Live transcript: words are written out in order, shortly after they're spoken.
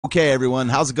Okay, everyone,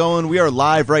 how's it going? We are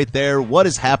live right there. What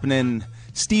is happening?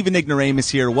 Steven Ignoramus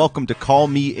here. Welcome to Call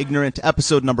Me Ignorant,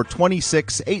 episode number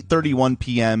 26, 8:31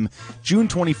 p.m., June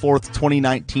 24th,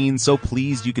 2019. So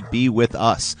pleased you could be with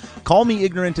us. Call Me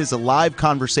Ignorant is a live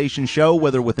conversation show,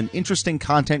 whether with an interesting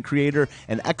content creator,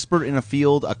 an expert in a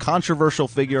field, a controversial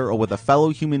figure, or with a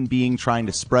fellow human being trying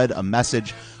to spread a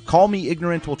message. Call Me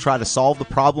Ignorant will try to solve the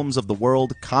problems of the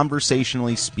world,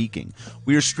 conversationally speaking.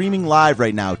 We are streaming live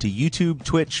right now to YouTube,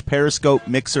 Twitch, Periscope,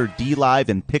 Mixer, DLive,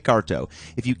 and Picarto.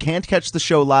 If you can't catch the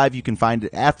show live, you can find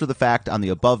it after the fact on the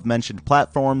above-mentioned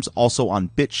platforms, also on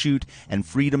BitChute and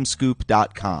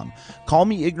freedomscoop.com. Call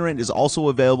Me Ignorant is also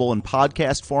available in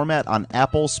podcast format on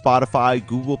Apple, Spotify,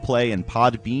 Google Play, and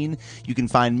Podbean. You can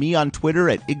find me on Twitter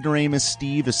at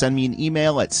IgnoramusSteve, or send me an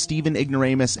email at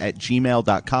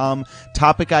stevenignoramus@gmail.com.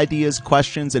 Topic ideas,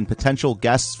 questions, and potential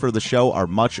guests for the show are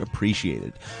much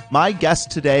appreciated. My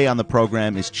guest today on the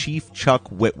program is Chief Chuck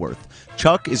Whitworth.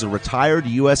 Chuck is a retired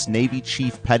U.S. Navy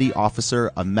Chief Petty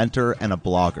Officer, a mentor, and a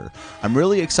blogger. I'm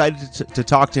really excited to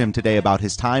talk to him today about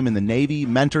his time in the Navy,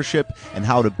 mentorship, and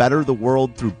how to better the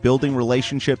world through building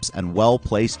relationships and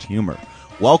well-placed humor.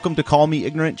 Welcome to Call Me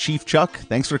Ignorant, Chief Chuck.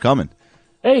 Thanks for coming.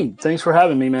 Hey, thanks for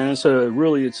having me, man. It's a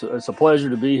pleasure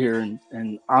to be here.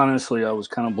 And honestly, I was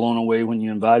kind of blown away when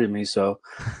you invited me. So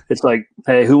it's like,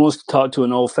 hey, who wants to talk to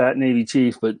an old fat Navy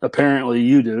chief? But apparently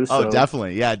you do. So. Oh,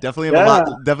 definitely. Yeah, definitely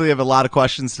have a lot of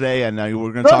questions today. And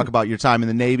we're going to talk about your time in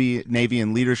the Navy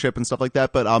and leadership and stuff like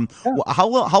that. But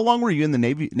how long were you in the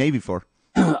Navy for?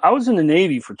 I was in the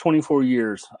Navy for 24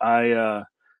 years. I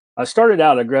started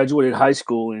out, I graduated high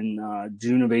school in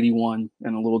June of 81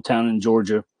 in a little town in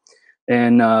Georgia.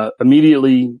 And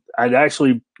immediately,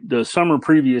 the summer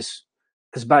previous,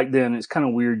 because back then it's kind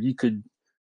of weird, you could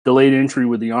delayed entry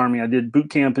with the Army. I did boot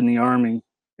camp in the Army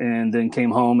and then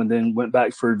came home and then went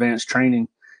back for advanced training.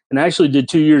 And I actually did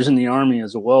 2 years in the Army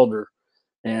as a welder.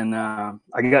 And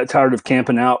I got tired of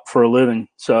camping out for a living.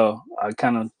 So I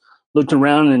kind of looked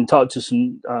around and talked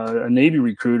to a Navy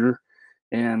recruiter.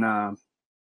 And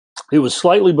it was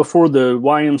slightly before the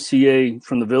YMCA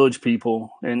from the Village People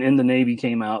and In the Navy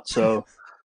came out. So,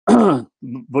 but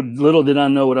little did I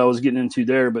know what I was getting into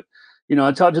there. But,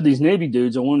 I talked to these Navy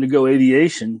dudes. I wanted to go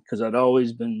aviation because I'd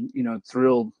always been,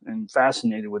 thrilled and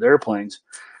fascinated with airplanes.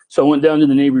 So I went down to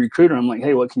the Navy recruiter. I'm like,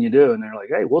 hey, what can you do? And they're like,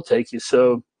 hey, we'll take you.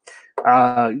 So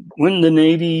went in the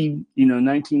Navy,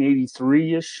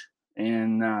 1983-ish,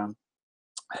 and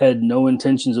had no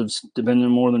intentions of spending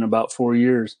more than about 4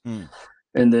 years.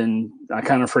 And then I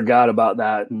kind of forgot about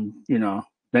that. And,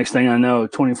 next thing I know,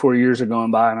 24 years are going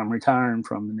by and I'm retiring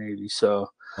from the Navy. So,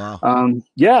 wow.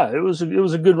 Yeah, it was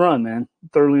a good run, man.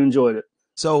 Thoroughly enjoyed it.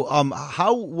 So,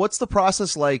 what's the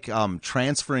process like,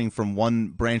 transferring from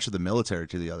one branch of the military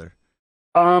to the other?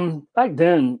 Back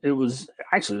then it was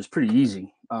pretty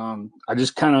easy. I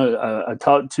just kind of, I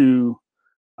talked to,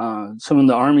 some of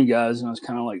the Army guys, and I was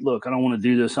kind of like, look, I don't want to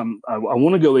do this. I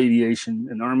want to go aviation,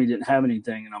 and the Army didn't have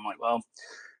anything. And I'm like, well,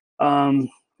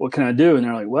 what can I do? And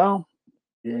they're like, well,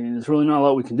 yeah, there's really not a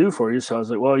lot we can do for you. So I was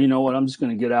like, well, you know what? I'm just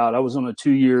going to get out. I was on a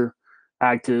 2-year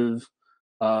active,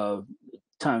 times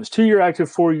 2-year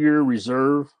active, 4-year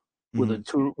reserve with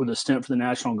a stint for the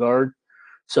National Guard.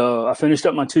 So I finished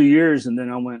up my 2 years, and then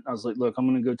I was like, look, I'm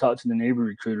going to go talk to the Navy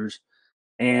recruiters.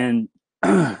 And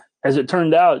as it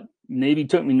turned out, Navy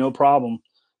took me no problem,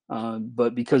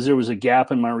 but because there was a gap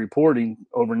in my reporting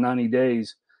over 90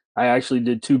 days, I actually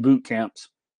did 2 boot camps.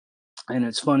 And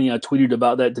it's funny, I tweeted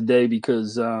about that today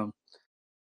because the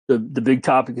big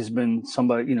topic has been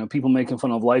people making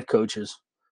fun of life coaches.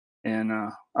 And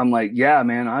I'm like, yeah,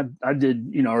 man, I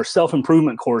did, our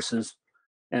self-improvement courses.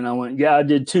 And I went, yeah, I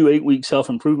did 2 8-week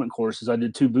self-improvement courses. I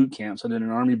did 2 boot camps. I did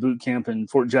an Army boot camp in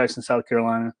Fort Jackson, South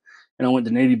Carolina, and I went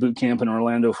to Navy boot camp in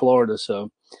Orlando, Florida. So,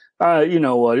 you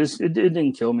know what? It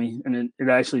didn't kill me, and it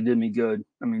actually did me good.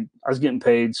 I mean, I was getting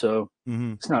paid, so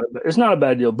it's not a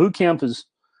bad deal. Boot camp is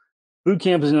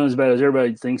not as bad as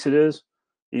everybody thinks it is.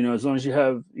 As long as you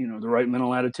have the right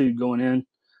mental attitude going in,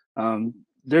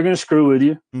 they're going to screw with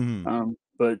you.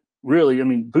 But really, I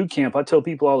mean, boot camp, I tell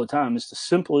people all the time, it's the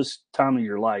simplest time of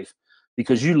your life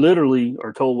because you literally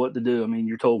are told what to do. I mean,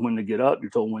 you're told when to get up, you're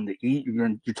told when to eat,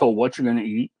 you're told what you're going to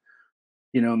eat.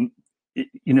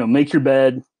 Make your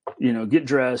bed, get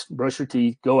dressed, brush your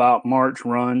teeth, go out, march,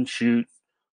 run, shoot,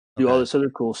 do all this other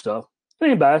cool stuff. It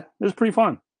ain't bad. It was pretty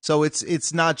fun. So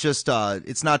it's not just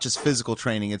physical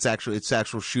training. It's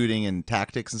actual shooting and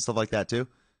tactics and stuff like that too.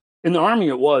 In the Army,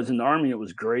 it was. In the Army, it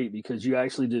was great because you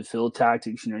actually did field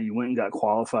tactics. You went and got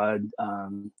qualified.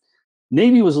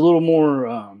 Navy was a little more,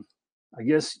 I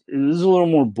guess, it was a little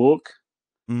more book.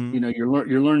 Mhm. You know,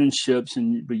 you're learning ships,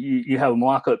 but you have a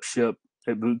mock-up ship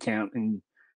at boot camp, and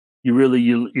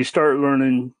you start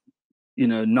learning, you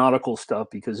know, nautical stuff,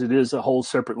 because it is a whole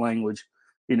separate language.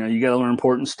 You know, you got to learn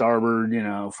port and starboard, you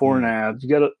know, fore and Mm. aft. You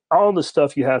got all the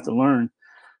stuff you have to learn.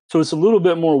 So it's a little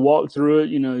bit more walk through it,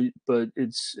 you know, but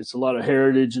it's a lot of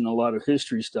heritage and a lot of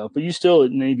history stuff. But you still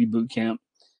at Navy boot camp,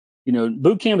 you know,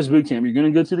 boot camp is boot camp. You're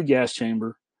going to go through the gas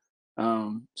chamber.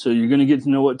 So you're going to get to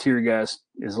know what tear gas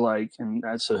is like, and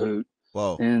that's a hoot.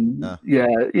 Whoa. And Yeah. yeah,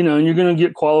 you know, and you're going to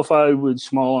get qualified with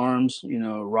small arms, you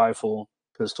know, rifle,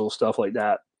 pistol, stuff like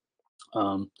that.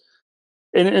 Um,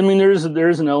 and I mean, there's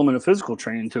an element of physical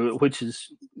training to it, which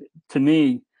is, to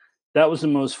me, that was the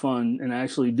most fun. And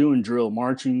actually doing drill,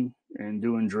 marching and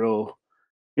doing drill,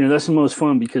 you know, that's the most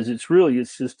fun, because it's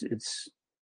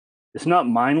not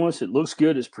mindless. It looks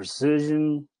good. It's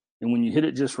precision. And when you hit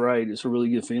it just right, it's a really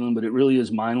good feeling, but it really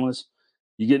is mindless.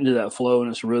 You get into that flow and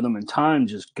it's rhythm, and time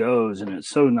just goes, and it's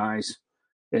so nice,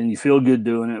 and you feel good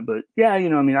doing it. But yeah, you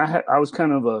know, I mean, I was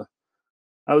kind of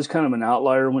an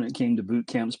outlier when it came to boot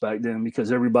camps back then,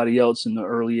 because everybody else in the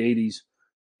early 80s,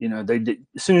 you know, they did,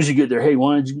 as soon as you get there, hey,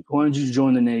 why did you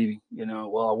join the Navy? You know,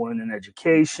 well, I wanted an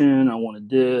education. I wanted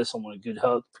this. I wanted good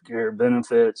health care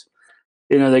benefits.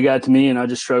 You know, they got to me and I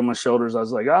just shrugged my shoulders. I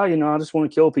was like, oh, you know, I just want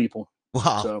to kill people.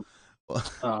 Wow. So,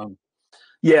 um,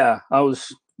 yeah,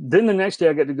 then the next day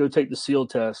I got to go take the SEAL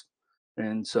test.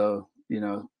 And so, you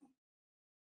know,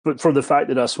 but for the fact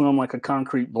that I swim like a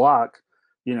concrete block,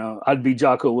 you know, I'd be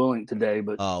Jocko Willink today,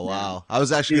 but Oh, nah, wow. I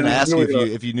was actually you going know, to he's ask you really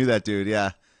rough. if you knew that dude.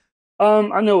 Yeah.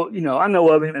 I know, you know, I know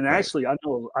of him, and Right. actually, I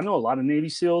know a lot of Navy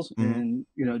SEALs, Mhm. and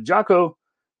you know, Jocko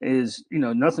is, you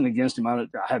know, nothing against him. I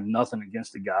have nothing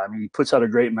against the guy. I mean, he puts out a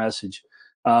great message.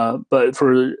 But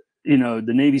for, you know,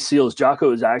 the Navy SEALs,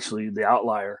 Jocko is actually the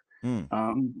outlier. Mm.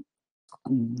 Um,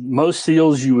 Most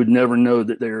SEALs, you would never know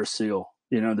that they're a SEAL.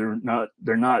 You know,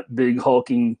 they're not big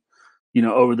hulking, you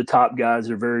know, over the top guys.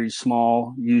 They're very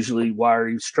small, usually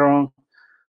wiry, strong,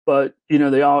 but you know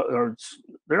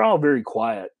they're all very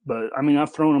quiet. But I mean,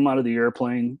 I've thrown them out of the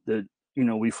airplane that, you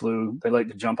know, we flew. They like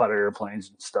to jump out of airplanes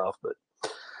and stuff. But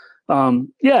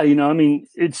yeah, you know, I mean,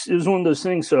 it was one of those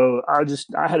things. So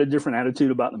I had a different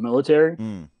attitude about the military.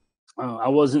 Mm. I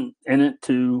wasn't in it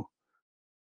to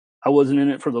I wasn't in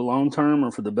it for the long term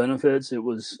or for the benefits.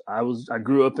 I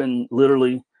grew up in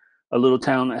literally a little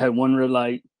town that had one red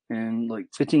light and like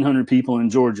 1,500 people in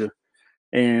Georgia,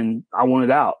 and I wanted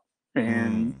out.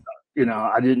 And Mm. you know,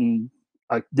 I didn't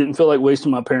feel like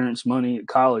wasting my parents' money at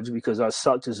college because I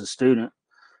sucked as a student.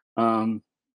 Um,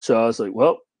 so I was like,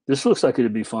 well, this looks like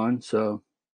it'd be fun. So,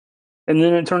 and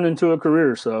then it turned into a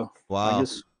career. So I Wow.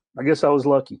 guess I guess I was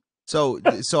lucky.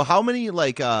 So how many,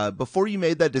 like, before you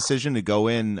made that decision to go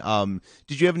in,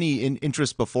 did you have any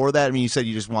interest before that? I mean, you said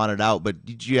you just wanted out, but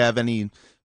did you have any,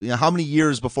 you know, how many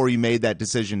years before you made that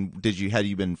decision had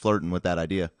you been flirting with that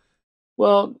idea?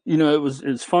 Well, you know,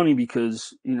 it's funny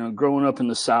because, you know, growing up in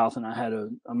the South, and I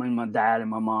mean, my dad and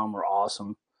my mom were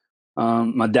awesome.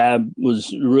 My dad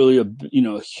was really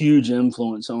a huge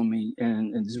influence on me,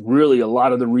 and it's really a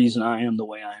lot of the reason I am the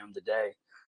way I am today.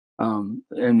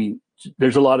 I mean,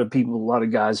 there's a lot of people, a lot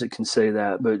of guys that can say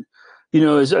that, but you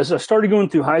know, as I started going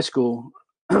through high school,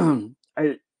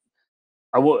 I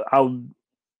I, wa- I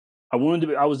I wanted to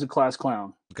be. I was a class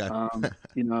clown. Okay.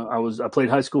 You know, I played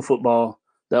high school football.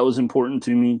 That was important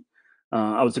to me.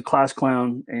 I was a class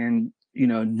clown, and you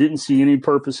know, didn't see any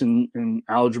purpose in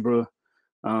algebra.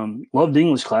 Loved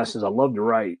English classes. I loved to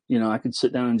write. You know, I could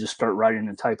sit down and just start writing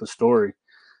a type of story.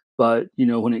 But you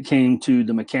know, when it came to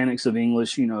the mechanics of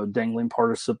English, you know, dangling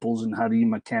participles and how do you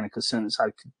mechanic a sentence,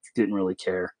 didn't really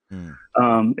care.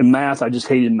 Mm. In math, I just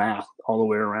hated math all the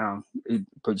way around. It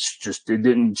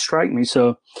didn't strike me.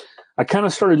 So I kind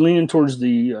of started leaning towards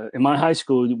in my high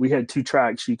school, we had two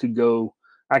tracks. You could go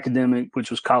academic, which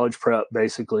was college prep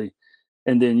basically.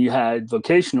 And then you had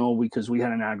vocational because we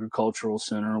had an agricultural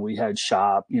center. We had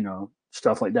shop, you know,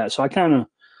 stuff like that. So I kind of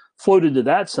floated to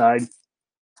that side.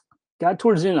 Got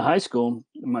towards the end of high school.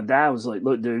 And my dad was like,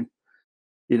 look, dude,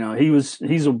 you know,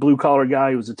 he's a blue collar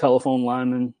guy. He was a telephone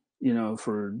lineman, you know,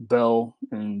 for Bell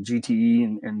and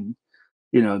GTE and,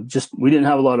 you know, just, we didn't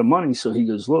have a lot of money. So he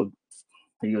goes, look,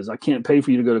 he goes, I can't pay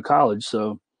for you to go to college.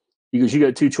 So he goes, you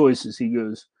got two choices. He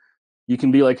goes, you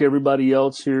can be like everybody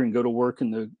else here and go to work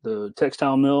in the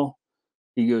textile mill.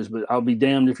 He goes, but I'll be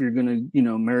damned if you're going to, you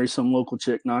know, marry some local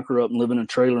chick, knock her up and live in a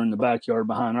trailer in the backyard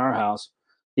behind our house.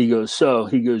 He goes,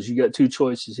 you got two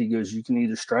choices. He goes, you can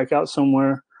either strike out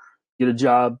somewhere, get a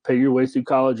job, pay your way through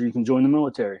college, or you can join the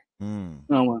military. Mm.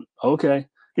 And I went, okay.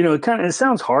 You know, it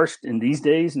sounds harsh in these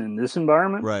days and in this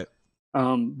environment, Right.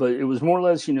 But it was more or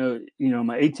less, my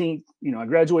 18th, I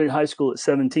graduated high school at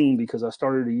 17 because I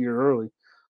started a year early.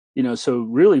 So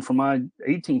really for my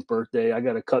 18th birthday, I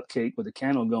got a cupcake with a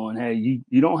candle going, hey,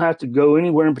 you don't have to go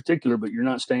anywhere in particular, but you're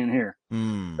not staying here.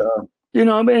 Mm.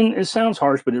 I mean, it sounds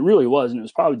harsh, but it really was. And it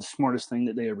was probably the smartest thing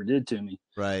that they ever did to me.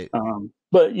 Right.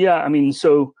 But yeah, I mean,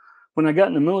 so when I got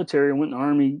in the military, I went in the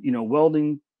Army,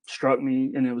 welding struck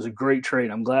me and it was a great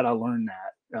trade. I'm glad I learned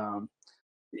that.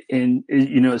 And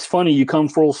it's funny, you come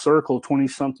full circle 20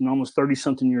 something, almost 30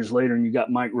 something years later, and you got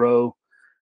Mike Rowe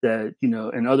that,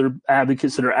 and other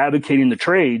advocates that are advocating the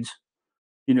trades,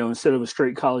 instead of a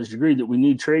straight college degree, that we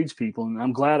need tradespeople. And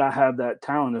I'm glad I have that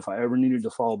talent if I ever needed to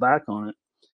fall back on it.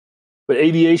 But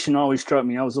aviation always struck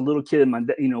me. I was a little kid.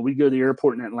 We'd go to the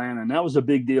airport in Atlanta, and that was a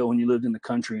big deal when you lived in the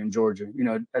country in Georgia.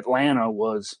 Atlanta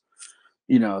was,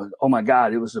 oh my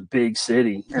God, it was a big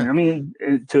city. And I mean,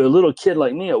 to a little kid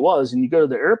like me, it was. And you go to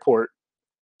the airport,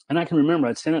 and I can remember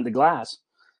I'd stand at the glass,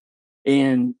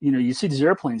 and you see these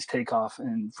airplanes take off.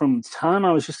 And from the time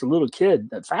I was just a little kid,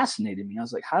 that fascinated me. I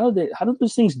was like, how do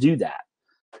those things do that?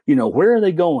 Where are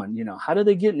they going? How do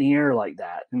they get in the air like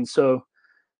that? And so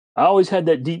I always had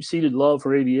that deep-seated love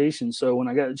for aviation. So when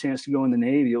I got a chance to go in the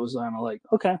Navy, it was kind of like,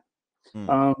 okay,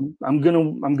 I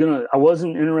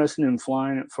wasn't interested in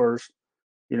flying at first.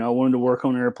 I wanted to work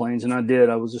on airplanes, and I did.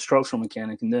 I was a structural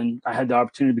mechanic, and then I had the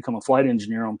opportunity to become a flight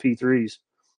engineer on P3s.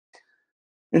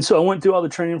 And so I went through all the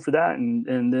training for that,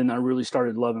 and then I really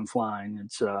started loving flying.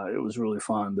 It was really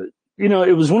fun. But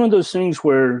it was one of those things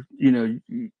where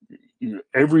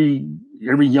every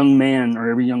young man or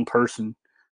every young person,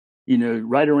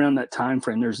 right around that time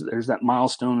frame, there's that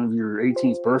milestone of your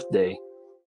 18th birthday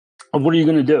of what are you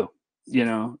going to do,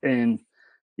 and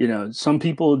some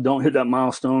people don't hit that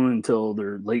milestone until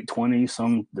their late 20s,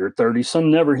 some their 30s,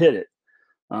 some never hit it.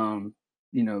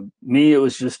 Me, it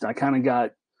was just I kind of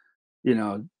got,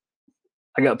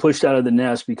 I got pushed out of the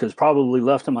nest because probably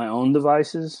left to my own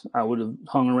devices, I would have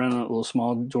hung around a little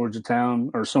small Georgia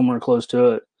town or somewhere close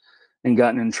to it and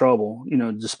gotten in trouble.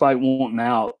 Despite wanting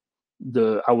out,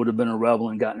 I would have been a rebel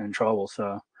and gotten in trouble.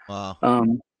 So, Wow.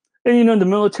 and the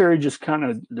military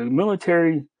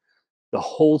the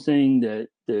whole thing that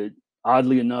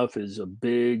oddly enough is a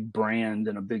big brand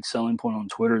and a big selling point on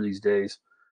Twitter these days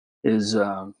is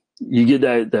you get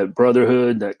that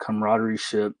brotherhood, that camaraderie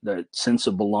ship, that sense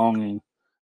of belonging.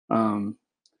 And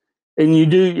you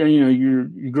do,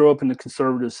 you grow up in the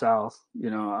conservative South,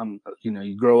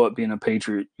 you grow up being a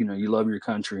patriot, you love your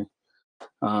country,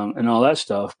 and all that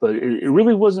stuff. But it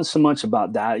really wasn't so much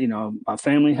about that. My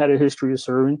family had a history of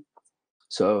serving.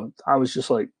 So I was just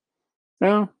like,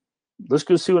 no, let's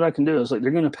go see what I can do. It's like,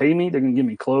 they're going to pay me. They're going to give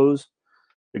me clothes.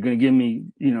 They're going to give me,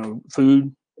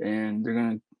 food, and they're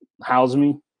going to house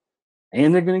me,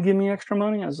 and they're going to give me extra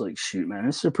money. I was like, shoot, man,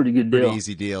 this is a pretty good deal. Pretty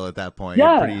easy deal at that point.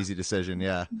 Yeah. Pretty easy decision.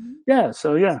 Yeah. Yeah.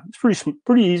 So yeah, it's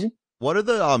pretty easy. What are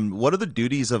the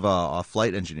duties of a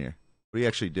flight engineer? What do you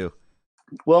actually do?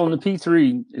 Well, in the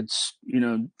P3, it's,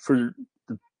 for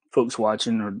the folks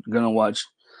watching or going to watch,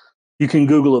 you can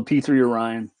Google a P3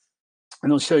 Orion, and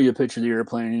it'll show you a picture of the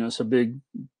airplane. It's a big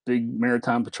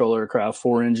maritime patrol aircraft,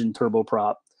 4-engine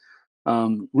turboprop.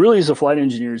 Really, as a flight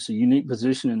engineer, it's a unique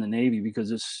position in the Navy because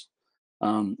it's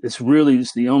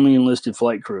the only enlisted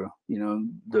flight crew.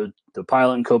 The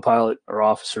pilot and co-pilot are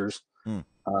officers.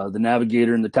 The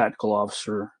navigator and the tactical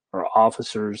officer are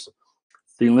officers.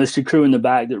 The enlisted crew in the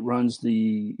back that runs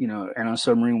the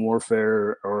anti-submarine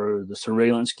warfare or the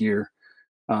surveillance gear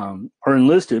are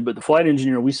enlisted, but the flight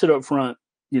engineer, we sit up front,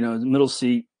 the middle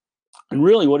seat. And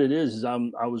really what it is I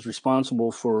was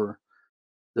responsible for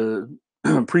the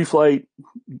pre-flight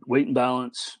weight and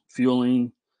balance,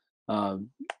 fueling,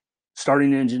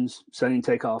 starting engines, setting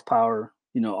takeoff power,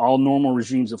 all normal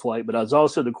regimes of flight. But I was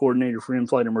also the coordinator for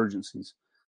in-flight emergencies,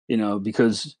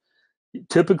 because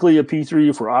typically a P3,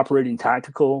 if we're operating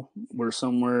tactical, we're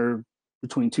somewhere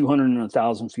between 200 and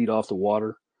 1,000 feet off the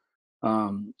water.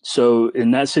 So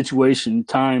in that situation,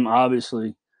 time,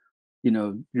 obviously,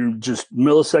 you're just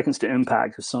milliseconds to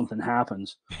impact if something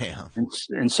happens. Damn.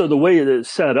 And so the way it is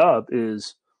set up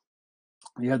is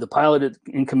you have the pilot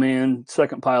in command,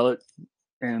 second pilot,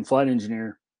 and flight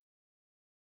engineer.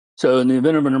 So in the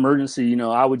event of an emergency,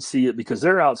 I would see it because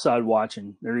they're outside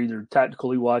watching. They're either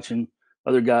tactically watching,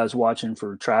 other guys watching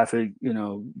for traffic,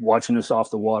 watching us off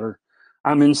the water.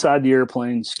 I'm inside the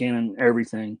airplane scanning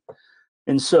everything.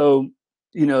 And so,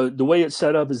 the way it's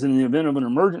set up is in the event of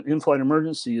an in-flight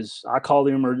emergency is I call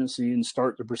the emergency and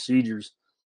start the procedures.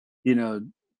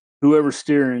 Whoever's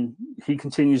steering, he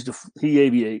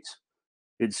aviates.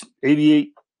 It's aviate,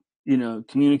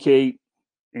 communicate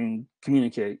and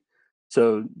communicate.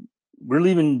 So we're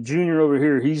leaving Junior over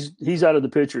here. He's out of the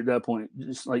picture at that point.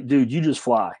 Just like, dude, you just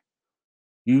fly.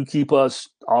 You keep us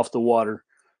off the water.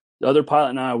 The other pilot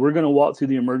and I, we're going to walk through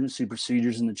the emergency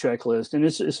procedures and the checklist. And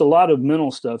it's a lot of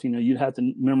mental stuff. You'd have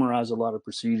to memorize a lot of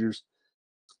procedures.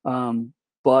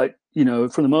 But,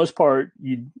 for the most part,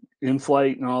 you in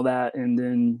flight and all that. And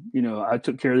then, I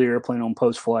took care of the airplane on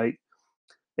post flight.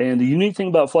 And the unique thing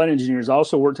about flight engineers, I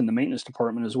also worked in the maintenance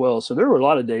department as well. So there were a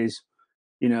lot of days,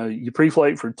 you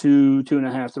pre-flight for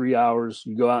 2.5, 3 hours.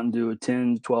 You go out and do a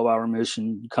 10, 12-hour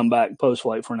mission, come back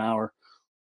post-flight for an hour.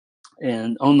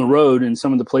 And on the road in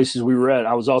some of the places we were at,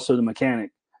 I was also the mechanic.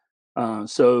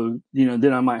 So,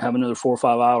 then I might have another 4 or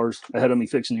 5 hours ahead of me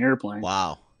fixing the airplane.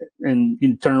 Wow. And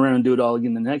you turn around and do it all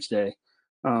again the next day.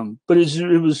 But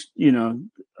it was,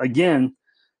 again,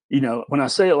 when I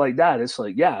say it like that, it's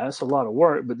like, yeah, that's a lot of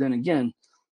work. But then again,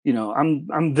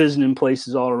 I'm visiting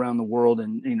places all around the world,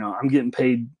 and, I'm getting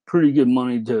paid pretty good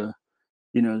money to,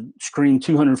 scream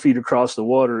 200 feet across the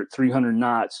water at 300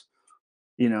 knots,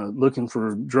 looking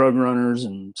for drug runners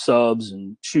and subs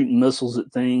and shooting missiles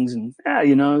at things. And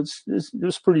it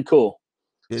was pretty cool.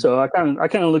 So I kind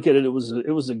of look at it. It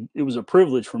was a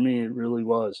privilege for me. It really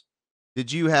was.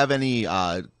 Did you have any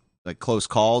like close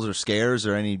calls or scares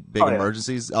or any big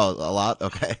emergencies? Oh, a lot.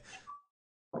 Okay.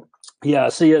 Yeah.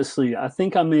 Seriously, I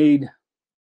think I made.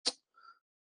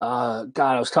 I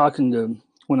was talking to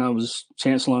when I was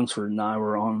Chance Lunsford and I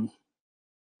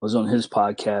was on his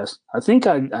podcast. I think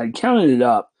I counted it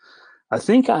up. I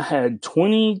think I had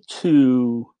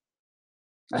 22.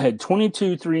 I had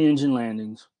 22 3-engine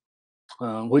landings,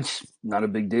 which not a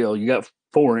big deal. You got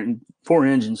four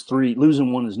engines, three.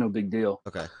 Losing one is no big deal.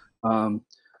 Okay.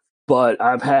 But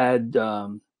I've had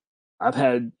 3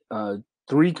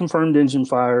 confirmed engine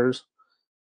fires.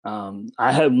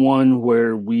 I had one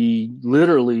where we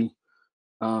literally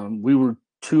we were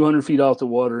 200 feet off the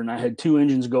water, and I had 2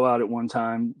 engines go out at one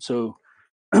time. So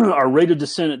our rate of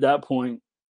descent at that point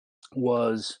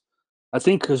was, I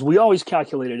think, because we always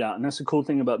calculate it out, and that's the cool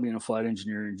thing about being a flight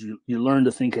engineer. You learn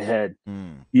to think ahead.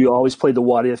 You always play the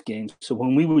what if game. So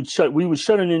when we would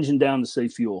shut an engine down to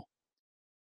save fuel.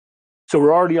 So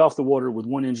we're already off the water with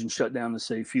one engine shut down to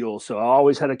save fuel. So I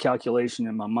always had a calculation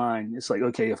in my mind. It's like,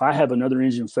 okay, if I have another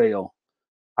engine fail,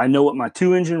 I know what my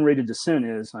 2-engine rate of descent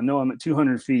is. I know I'm at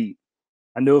 200 feet.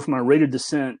 I know if my rate of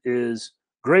descent is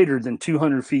greater than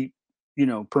 200 feet,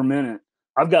 per minute,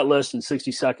 I've got less than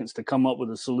 60 seconds to come up with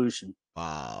a solution.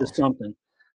 Wow. To something.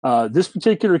 This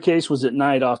particular case was at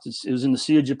night. It was in the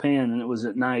Sea of Japan, and it was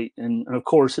at night. And of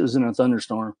course, it was in a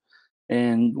thunderstorm.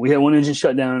 And we had one engine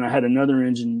shut down, and I had another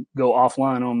engine go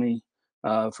offline on me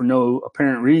for no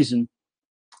apparent reason.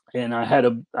 And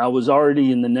I was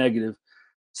already in the negative.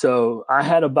 So I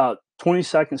had about 20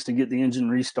 seconds to get the engine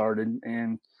restarted.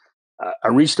 And I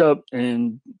reached up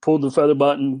and pulled the feather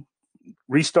button,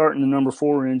 restarting the number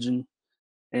 4 engine.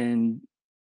 And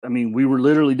I mean, we were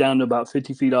literally down to about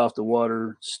 50 feet off the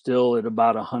water, still at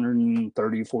about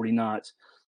 130, 40 knots.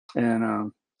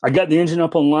 And I got the engine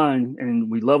up online, and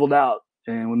we leveled out,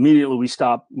 and immediately we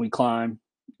stopped, we climbed.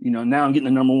 Now I'm getting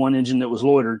the number 1 engine that was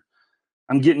loitered.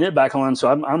 I'm getting it back on. So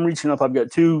I'm reaching up. I've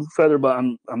got 2 feather, but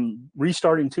I'm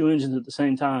restarting 2 engines at the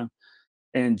same time.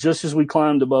 And just as we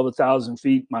climbed above 1,000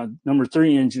 feet, my number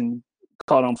 3 engine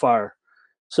caught on fire.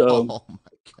 So,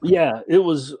 yeah,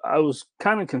 I was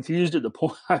kind of confused at the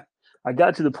point. I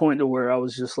got to the point to where I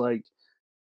was just like,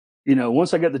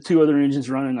 once I got the 2 other engines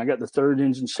running, I got the 3rd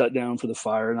engine shut down for the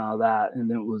fire and all that. And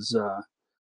it was,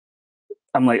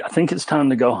 I'm like, I think it's time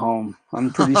to go home.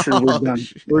 I'm pretty sure we're done.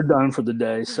 We're done for the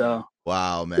day. So,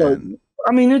 wow, man. So,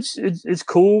 I mean, it's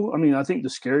cool. I mean, I think the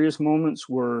scariest moments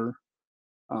were,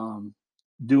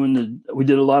 we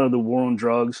did a lot of the war on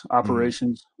drugs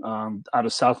operations out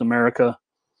of South America.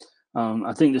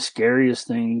 I think the scariest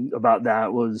thing about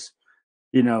that was,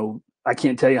 I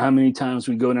can't tell you how many times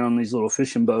we go down these little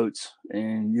fishing boats,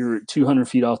 and you're at 200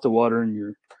 feet off the water,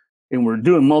 and we're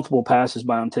doing multiple passes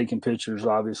by them, taking pictures,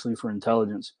 obviously for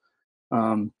intelligence,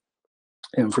 and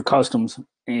for customs.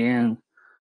 And,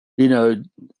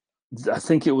 I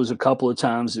think it was a couple of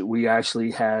times that we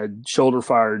actually had shoulder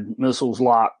fired missiles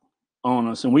locked on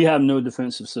us, and we have no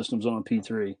defensive systems on a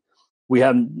P3.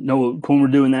 When we're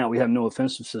doing that, we have no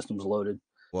offensive systems loaded.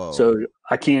 Whoa. So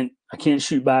I can't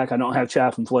shoot back. I don't have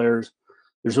chaff and flares.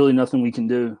 There's really nothing we can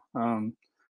do.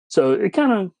 So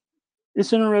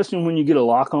it's interesting when you get a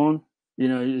lock on.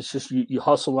 It's just you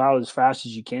hustle out as fast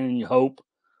as you can, and you hope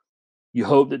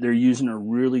that they're using a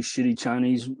really shitty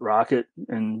Chinese rocket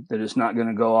and that it's not going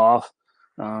to go off.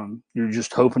 You're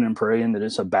just hoping and praying that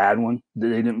it's a bad one, that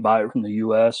they didn't buy it from the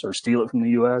U.S. or steal it from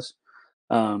the U.S.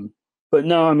 But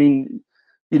no, I mean,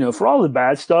 for all the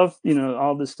bad stuff,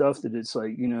 all the stuff that it's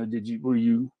like,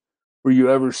 were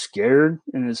you ever scared?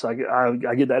 And it's like,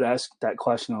 I get asked that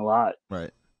question a lot.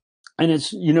 Right. And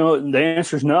it's, the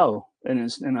answer is no. And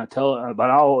I tell, but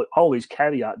I'll always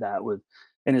caveat that with,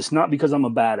 and it's not because I'm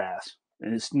a badass,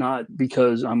 and it's not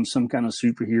because I'm some kind of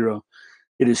superhero.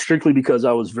 It is strictly because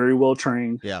I was very well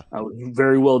trained. Yeah. I was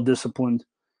very well disciplined.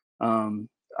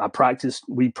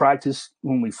 We practice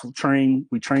when we train.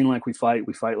 We train like we fight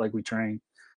like we train.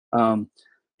 Um,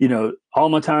 all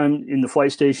my time in the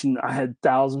flight station, I had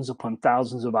thousands upon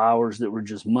thousands of hours that were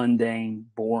just mundane,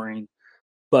 boring.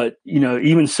 But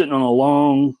even sitting on a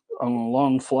long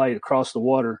flight across the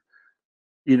water,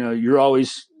 you're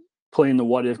always playing the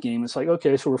what if game. It's like,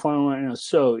 okay, so we're flying right now.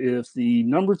 So if the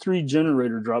number 3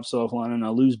 generator drops offline and I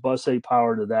lose bus A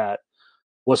power to that,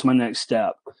 what's my next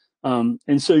step? And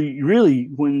so you really,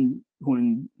 when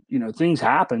things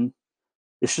happen,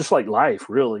 it's just like life,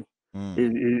 really.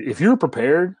 If you're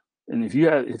prepared, and if you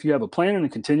have a plan and a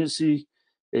contingency,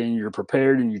 and you're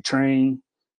prepared and you train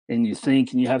and you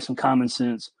think and you have some common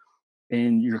sense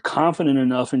and you're confident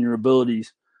enough in your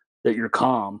abilities that you're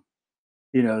calm,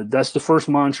 that's the first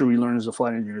mantra we learn as a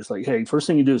flight engineer. It's like, hey, first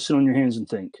thing you do is sit on your hands and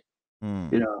think.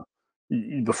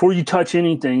 Before you touch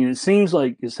anything, and it seems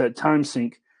like it's that time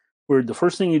sink where the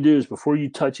first thing you do is before you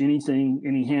touch anything,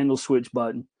 any handle, switch,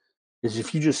 button, is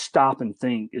if you just stop and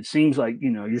think. It seems like,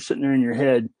 you're sitting there in your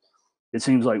head. It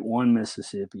seems like 1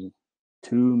 Mississippi,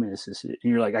 2 Mississippi.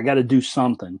 And you're like, I got to do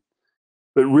something.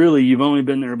 But really, you've only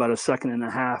been there about a second and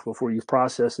a half before you've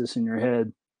processed this in your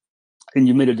head and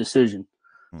you made a decision.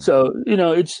 So,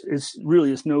 it's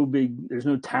really, it's no big, there's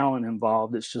no talent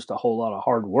involved. It's just a whole lot of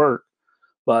hard work.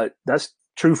 But that's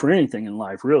true for anything in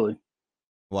life, really.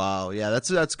 Wow, yeah, that's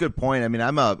a good point. I mean,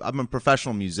 I'm a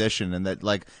professional musician, and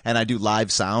and I do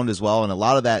live sound as well. And a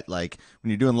lot of that, like when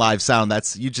you're doing live sound,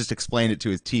 that's you just explain it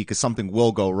to a T because something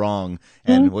will go wrong.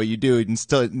 And what you do, and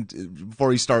still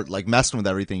before you start like messing with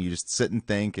everything, you just sit and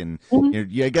think. And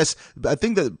I guess I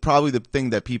think that probably the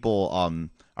thing that people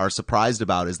are surprised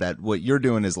about is that what you were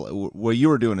doing is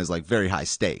like very high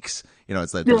stakes.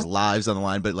 It's like there's lives on the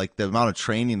line, but like the amount of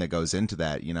training that goes into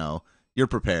that, you're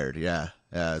prepared. Yeah.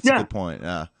 Yeah, it's a good point.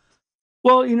 Yeah.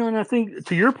 Well, and I think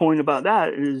to your point about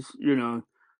that is,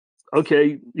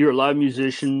 okay, you're a live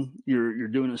musician, you're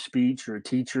doing a speech, you're a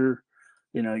teacher,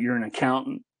 you're an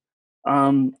accountant.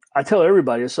 I tell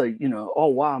everybody, it's like, oh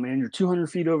wow, man, you're 200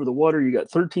 feet over the water, you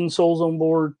got 13 souls on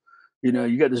board,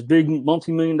 you got this big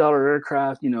multi-million-dollar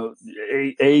aircraft,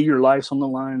 your life's on the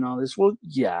line and all this. Well,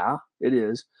 yeah, it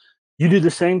is. You do the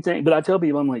same thing, but I tell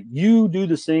people, I'm like, you do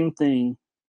the same thing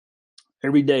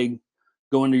every day,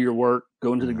 going to your work,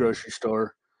 going to the grocery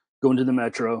store, going to the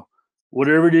metro,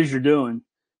 whatever it is you're doing,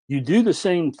 you do the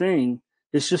same thing.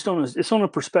 It's just on a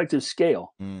perspective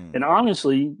scale. And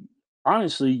honestly,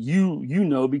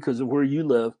 because of where you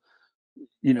live,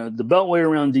 the beltway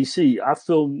around DC, I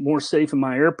feel more safe in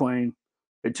my airplane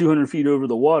at 200 feet over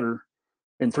the water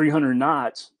and 300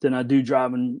 knots than I do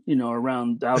driving,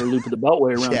 around the outer loop of the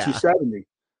beltway around 270.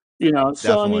 So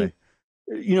Definitely. I mean,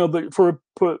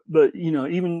 but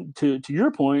even to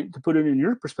your point, to put it in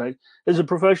your perspective, as a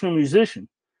professional musician,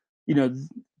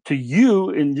 to you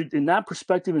in that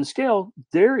perspective and scale,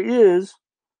 there is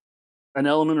an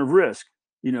element of risk.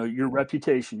 Your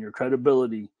reputation, your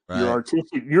credibility, Right.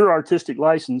 your artistic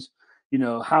license.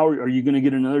 How are you going to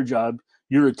get another job?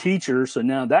 You're a teacher, so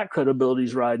now that credibility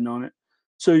is riding on it.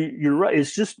 So you're right.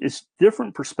 It's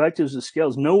different perspectives and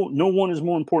scales. No one is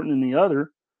more important than the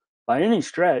other by any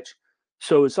stretch.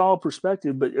 So it's all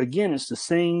perspective, but again, it's the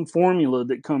same formula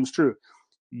that comes true.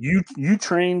 You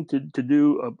train to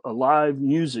do a live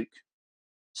music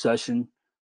session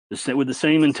with the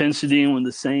same intensity and with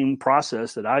the same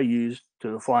process that I use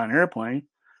to fly an airplane.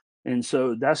 And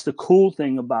so that's the cool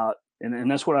thing about,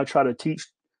 and that's what I try to teach,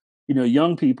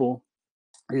 young people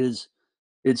is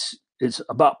it's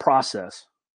about process,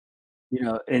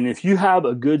 and if you have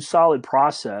a good solid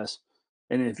process,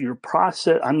 and if your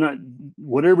process,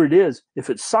 whatever it is, if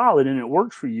it's solid and it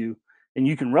works for you and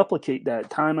you can replicate that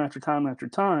time after time after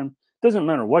time, it doesn't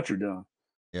matter what you're doing.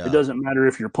 Yeah. It doesn't matter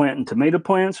if you're planting tomato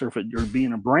plants or if you're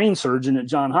being a brain surgeon at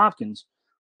Johns Hopkins.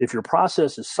 If your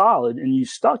process is solid and you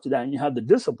stuck to that and you have the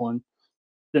discipline,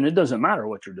 then it doesn't matter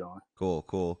what you're doing.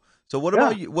 Cool. So what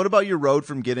about you? What about your road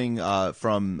from getting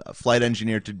from flight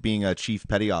engineer to being a chief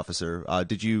petty officer?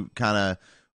 Did you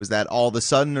was that all of a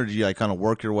sudden, or did you kind of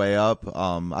work your way up?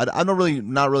 I'm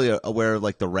not really aware of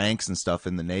like the ranks and stuff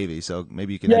in the Navy, so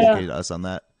maybe you can educate us on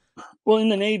that. Well, in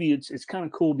the Navy, it's kind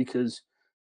of cool because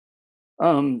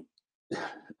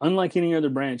unlike any other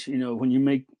branch, when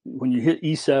you hit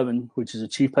E7, which is a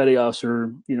chief petty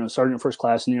officer, sergeant first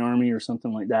class in the Army or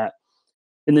something like that.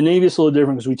 In the Navy, it's a little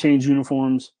different because we change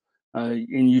uniforms,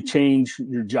 and you change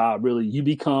your job. Really, you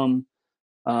become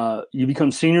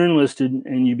senior enlisted,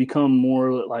 and you become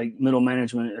more like middle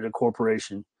management at a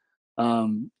corporation. A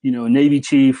Navy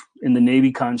chief in the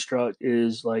Navy construct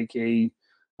is like a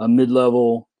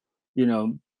mid-level,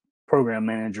 program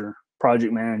manager,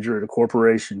 project manager at a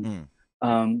corporation.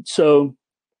 So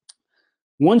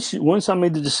once I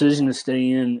made the decision to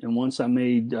stay in, and once I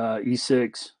made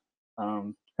E6,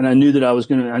 and I knew that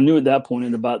I knew at that point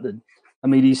I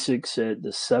made E6 at the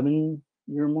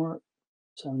 7-year mark,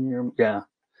 7-year, yeah.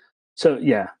 So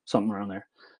yeah, something around there.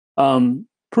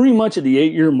 Pretty much at the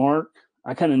 8-year mark,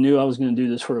 I kind of knew I was going to do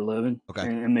this for a living,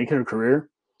 and make it a career.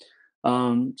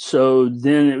 So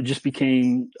then it just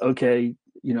became, okay,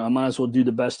 I might as well do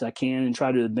the best I can and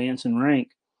try to advance in rank.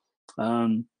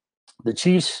 The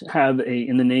Chiefs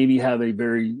in the Navy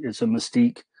it's a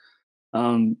mystique.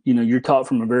 You're taught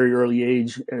from a very early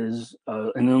age as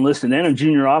an enlisted and a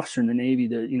junior officer in the Navy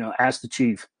to, ask the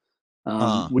chief.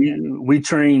 We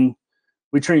train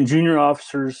junior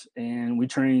officers, and we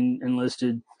train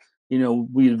enlisted.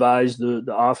 We advise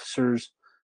the officers,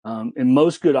 and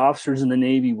most good officers in the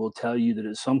Navy will tell you that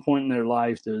at some point in their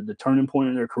life, the turning point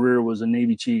in their career was a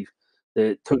Navy chief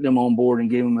that took them on board and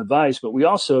gave them advice. But we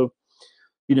also,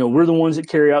 we're the ones that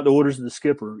carry out the orders of the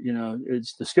skipper.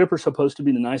 It's the skipper supposed to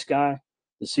be the nice guy,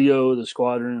 the CO of the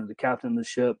squadron or the captain of the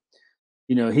ship.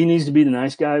 He needs to be the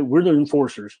nice guy. We're the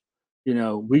enforcers.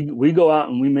 We go out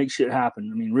and we make shit happen.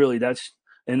 I mean, really,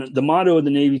 and the motto of the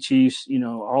Navy Chiefs,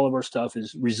 all of our stuff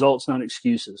is results, not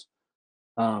excuses.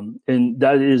 And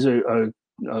that is a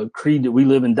creed that we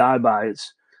live and die by.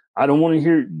 I don't want to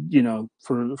hear,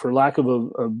 for lack of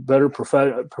a better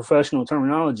professional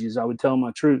terminology, as I would tell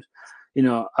my troops, I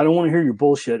don't want to hear your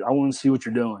bullshit. I want to see what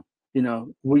you're doing.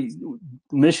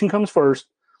 Mission comes first,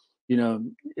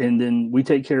 and then we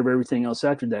take care of everything else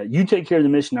after that. You take care of the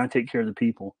mission, I take care of the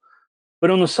people. But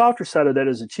on the softer side of that,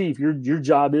 as a chief, your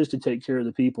job is to take care of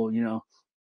the people.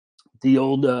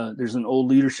 There's an old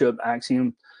leadership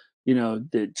axiom,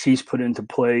 that chiefs put into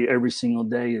play every single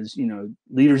day is,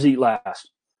 leaders eat last.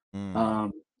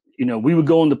 We would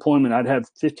go on deployment. I'd have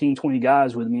 15, 20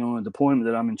 guys with me on a deployment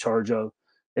that I'm in charge of,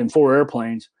 and 4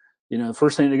 airplanes. The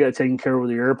first thing they got taken care of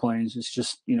with the airplanes is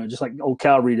just like old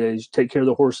cavalry days, take care of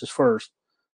the horses first.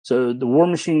 So the war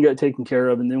machine got taken care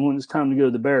of. And then when it's time to go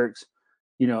to the barracks,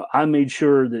 I made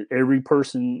sure that every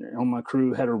person on my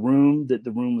crew had a room, that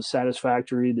the room was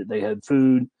satisfactory, that they had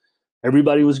food.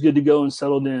 Everybody was good to go and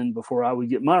settled in before I would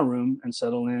get my room and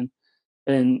settle in.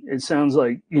 And it sounds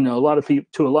like, to a lot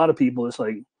of people, it's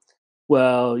like,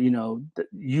 well,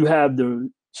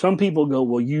 some people go,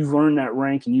 well, you've earned that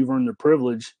rank and you've earned the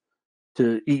privilege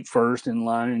to eat first in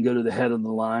line and go to the head of the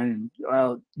line. And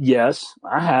well, yes,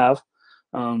 I have.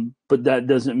 But that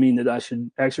doesn't mean that I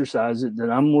should exercise it, that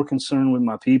I'm more concerned with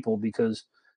my people, because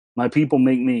my people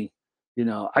make me.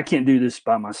 I can't do this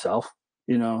by myself.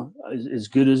 As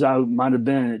good as I might have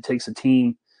been, it takes a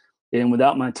team. And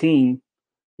without my team,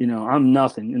 I'm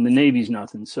nothing, and the Navy's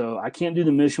nothing. So I can't do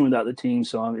the mission without the team.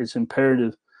 So it's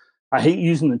imperative. I hate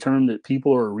using the term that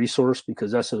people are a resource,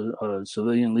 because that's a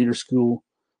civilian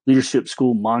leadership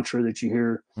school mantra that you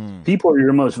hear. People are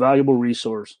your most valuable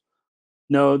resource.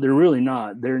 No, they're really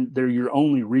not. They're your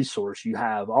only resource you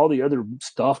have. All the other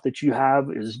stuff that you have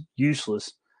is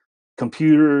useless.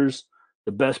 Computers,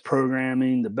 the best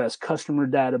programming, the best customer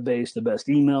database, the best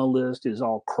email list is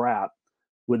all crap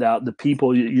without the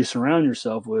people you surround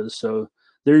yourself with. So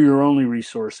they're your only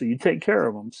resource. So you take care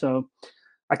of them. So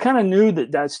I kind of knew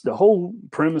that that's the whole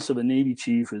premise of a Navy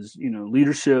chief is,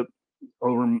 leadership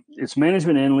it's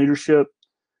management and leadership.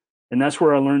 And that's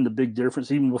where I learned the big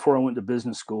difference, even before I went to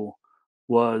business school,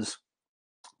 was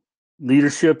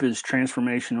leadership is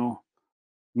transformational,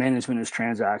 management is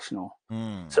transactional.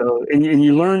 So, and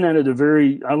you learn that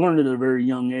I learned at a very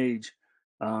young age,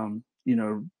 that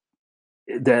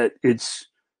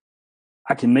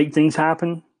I can make things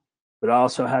happen, but I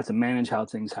also have to manage how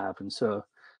things happen. So,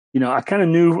 I kind of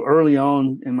knew early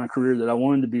on in my career that I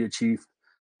wanted to be a chief.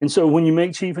 And so when you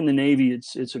make chief in the Navy,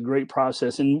 it's a great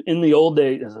process. And in the old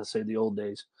days, as I say, the old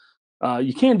days,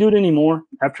 you can't do it anymore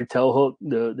after Tailhook,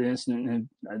 the incident. And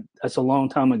that's a long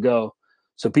time ago.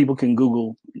 So people can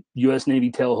Google U.S.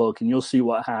 Navy Tailhook and you'll see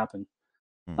what happened.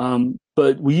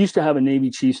 But we used to have a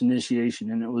Navy Chiefs initiation,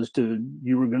 and it was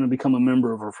you were going to become a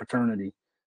member of a fraternity,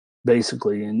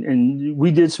 basically. And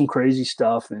we did some crazy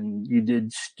stuff, and you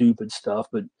did stupid stuff.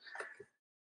 But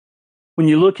when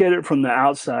you look at it from the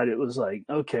outside, it was like,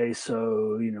 okay,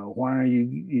 so, why are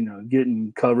you,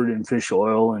 getting covered in fish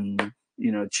oil and,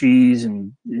 cheese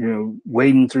and,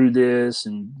 wading through this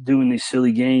and doing these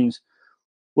silly games?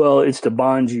 Well, it's to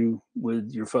bond you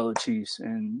with your fellow chiefs,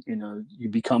 and, you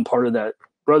become part of that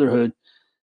brotherhood.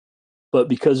 But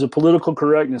because of political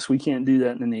correctness, we can't do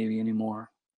that in the Navy anymore.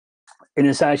 And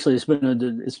it's a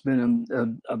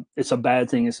bad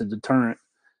thing. It's a deterrent.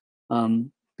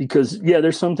 Because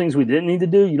there's some things we didn't need to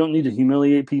do. You don't need to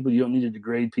humiliate people. You don't need to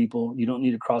degrade people. You don't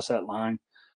need to cross that line.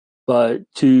 But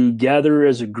to gather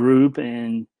as a group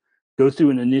and go through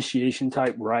an initiation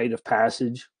type rite of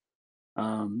passage,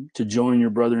 to join your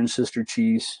brother and sister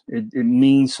chiefs, it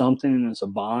means something, and it's a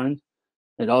bond.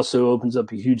 It also opens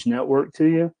up a huge network to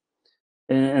you.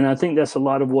 And I think that's a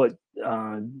lot of what,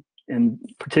 and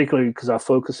particularly because I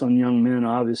focus on young men,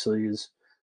 obviously, is,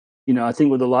 I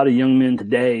think with a lot of young men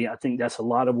today, I think that's a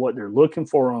lot of what they're looking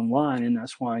for online. And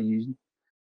that's why you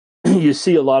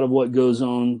see a lot of what goes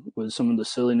on with some of the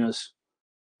silliness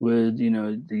with,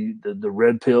 the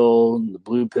red pill and the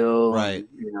blue pill, right?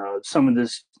 And, some of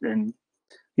this. And,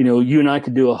 you and I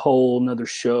could do a whole nother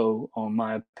show on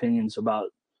my opinions about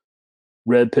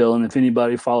red pill. And if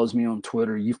anybody follows me on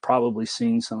Twitter, you've probably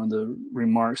seen some of the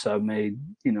remarks I've made.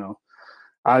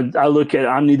 I look at it,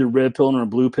 I'm neither red pill nor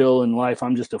blue pill in life.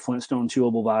 I'm just a Flintstone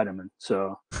chewable vitamin.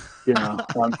 So,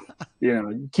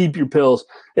 keep your pills.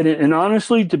 And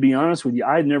honestly, to be honest with you,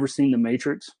 I had never seen The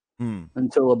Matrix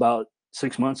until about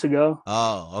 6 months ago.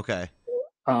 Oh, okay.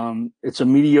 It's a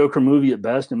mediocre movie at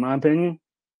best, in my opinion.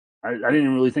 I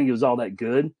didn't really think it was all that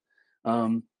good.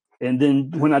 And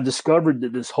then when I discovered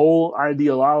that this whole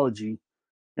ideology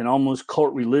and almost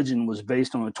cult religion was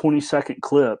based on a 20-second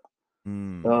clip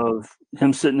of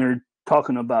him sitting there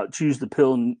talking about choose the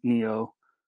pill, Neo.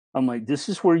 I'm like, this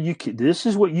is what you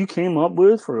came up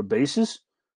with for a basis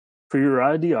for your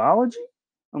ideology?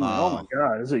 I'm like, oh my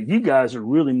God. I was like, you guys are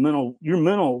really you're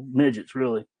mental midgets,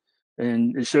 really.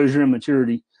 And it shows your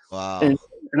immaturity. Wow. And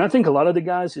I think a lot of the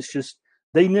guys, it's just,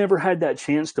 they never had that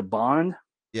chance to bond.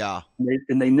 Yeah.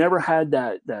 And they never had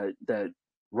that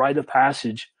rite of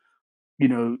passage,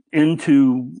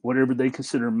 into whatever they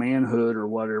consider manhood or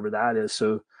whatever that is.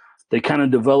 So they kind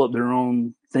of develop their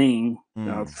own thing,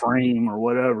 frame or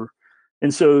whatever.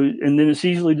 And so, and then it's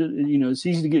it's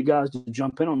easy to get guys to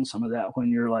jump in on some of that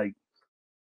when you're like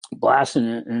blasting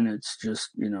it and it's just,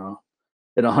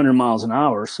 at 100 miles an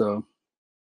hour. So,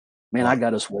 man, I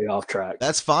got us way off track.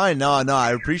 That's fine. No,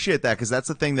 I appreciate that, because that's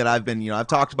the thing that I've been, I've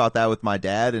talked about that with my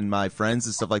dad and my friends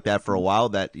and stuff like that for a while,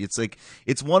 that it's like,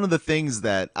 it's one of the things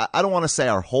that I don't want to say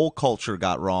our whole culture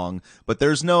got wrong, but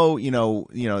there's no,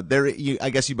 I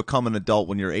guess you become an adult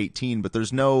when you're 18, but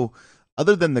there's no,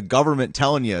 other than the government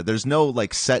telling you, there's no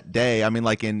like set day. I mean,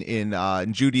 like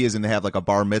in Judaism, they have like a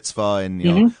bar mitzvah, and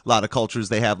a lot of cultures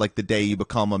they have like the day you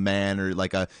become a man, or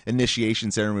like a initiation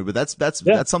ceremony. But that's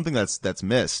something that's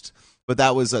missed. But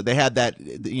that was they had that,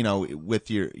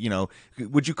 with your,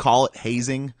 would you call it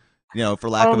hazing? For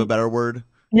lack of a better word.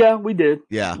 Yeah, we did.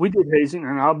 Yeah, we did hazing,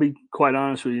 and I'll be quite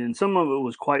honest with you. And some of it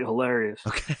was quite hilarious.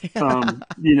 Okay. And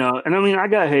I mean, I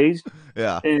got hazed.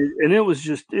 Yeah. And it was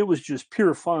just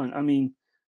pure fun. I mean,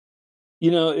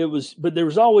 but there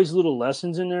was always little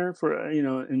lessons in there for,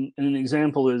 and an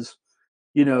example is,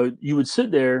 you would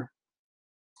sit there,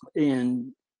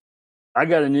 and I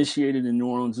got initiated in New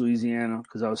Orleans, Louisiana,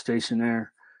 because I was stationed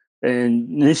there.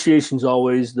 And initiation's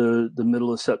always the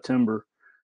middle of September.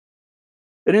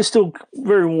 And it's still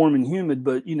very warm and humid,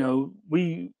 but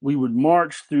we would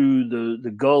march through the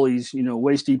gullies,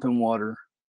 waist deep in water,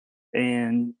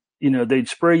 and they'd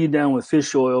spray you down with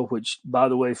fish oil, which, by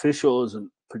the way, fish oil is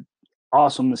an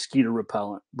awesome mosquito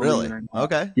repellent. Really?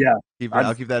 Okay. Yeah,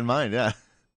 I'll keep that in mind. Yeah.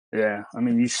 Yeah, I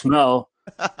mean, you smell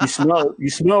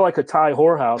like a Thai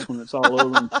whorehouse when it's all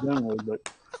over, incidentally,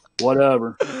 but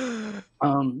whatever.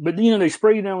 But they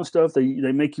spray you down with stuff.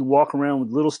 They make you walk around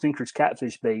with little stinkers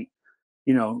catfish bait,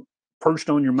 perched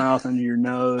on your mouth, under your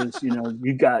nose.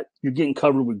 You're getting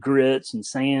covered with grits and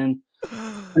sand.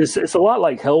 It's a lot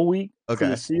like Hell Week for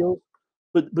the SEALs.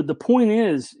 But the point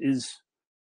is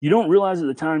you don't realize at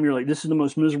the time, you're like, this is the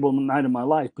most miserable night of my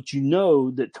life. But you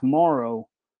know that tomorrow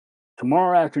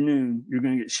afternoon, you're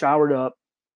going to get showered up.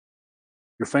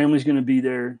 Your family's going to be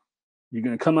there. You're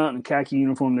going to come out in a khaki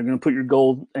uniform. They're going to put your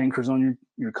gold anchors on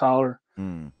your collar.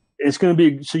 It's going to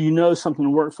be, so something to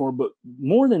work for. But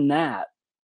more than that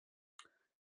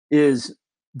is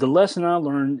the lesson I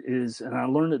learned is, and I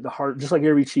learned it the hard, just like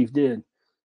every chief did.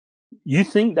 You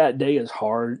think that day is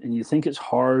hard, and you think it's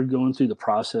hard going through the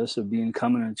process of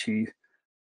becoming a chief.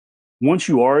 Once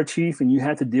you are a chief and you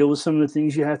have to deal with some of the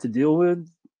things you have to deal with,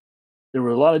 There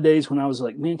were a lot of days when I was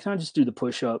like, man, can I just do the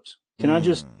push-ups? Can I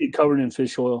just get covered in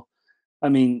fish oil? I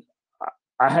mean,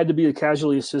 I had to be a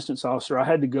casualty assistance officer. I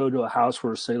had to go to a house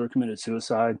where a sailor committed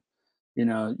suicide. You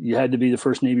know, you had to be the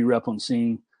first Navy rep on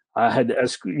scene. I had to,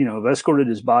 escorted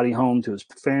his body home to his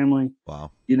family.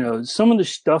 Wow. You know, some of the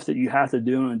stuff that you have to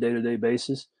do on a day-to-day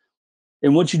basis.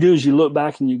 And what you do is you look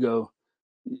back and you go,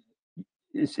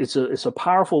 it's a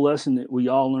powerful lesson that we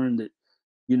all learned that,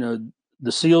 you know,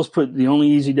 the SEALs put the only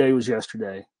easy day was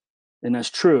yesterday. And that's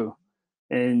true.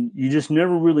 And you just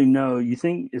never really know. You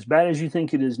think as bad as you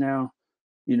think it is now,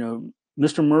 you know,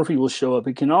 Mr. Murphy will show up.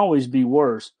 It can always be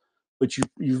worse, but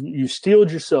you steeled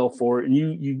yourself for it, and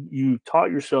you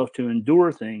taught yourself to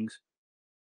endure things.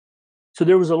 So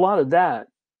there was a lot of that,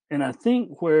 and I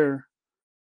think where,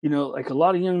 you know, like a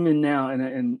lot of young men now,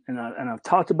 and I've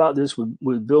talked about this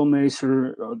with Bill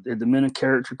Macer at the Men of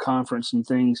Character conference and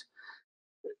things.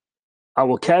 I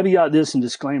will caveat this and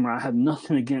disclaimer: I have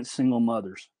nothing against single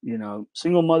mothers. You know,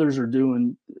 single mothers are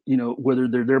doing, you know, whether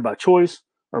they're there by choice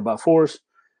or by force,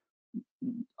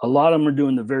 a lot of them are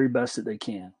doing the very best that they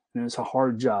can, and it's a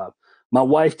hard job. My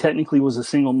wife technically was a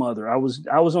single mother. I was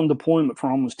on deployment for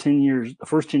almost 10 years, the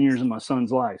first 10 years of my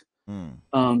son's life.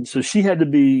 So she had to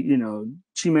be, you know,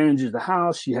 she manages the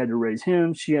house. She had to raise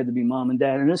him. She had to be mom and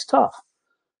dad, and it's tough.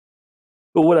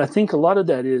 But what I think a lot of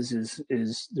that is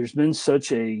there's been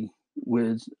such a,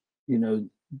 with, you know,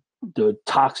 the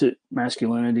toxic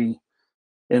masculinity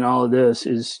and all of this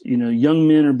is, you know, young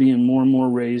men are being more and more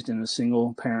raised in a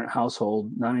single parent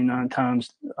household. 99 times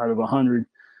out of 100,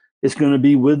 it's going to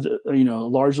be with, you know,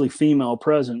 largely female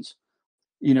presence.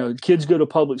 You know, kids go to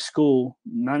public school.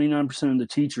 99% of the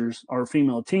teachers are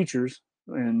female teachers,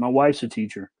 and my wife's a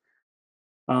teacher.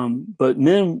 But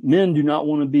men do not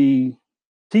want to be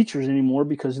teachers anymore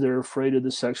because they're afraid of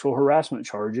the sexual harassment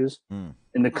charges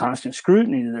and the constant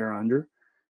scrutiny that they're under.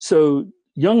 So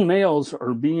young males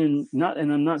are being not,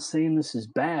 and I'm not saying this is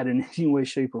bad in any way,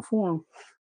 shape, or form,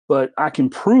 but I can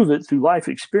prove it through life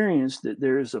experience that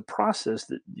there is a process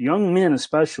that young men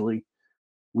especially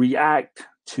react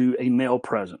to a male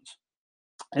presence.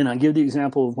 And I give the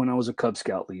example of when I was a Cub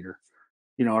Scout leader.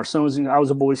 You know, I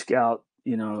was a Boy Scout.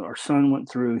 You know, our son went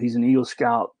through, he's an Eagle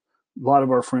Scout. A lot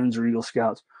of our friends are Eagle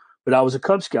Scouts, but I was a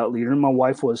Cub Scout leader, and my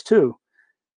wife was too.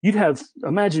 You'd have,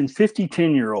 imagine 50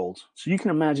 10-year-olds. So you can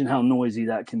imagine how noisy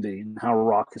that can be and how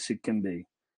raucous it can be.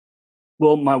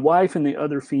 Well, my wife and the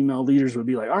other female leaders would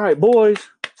be like, all right, boys,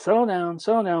 settle down,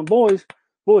 boys,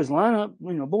 line up,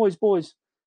 you know, boys.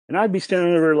 And I'd be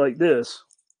standing over like this,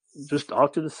 just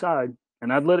off to the side,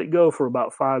 and I'd let it go for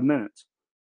about 5 minutes.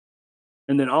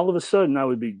 And then all of a sudden I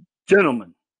would be,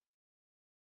 gentlemen,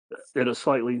 at a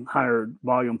slightly higher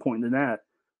volume point than that.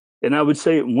 And I would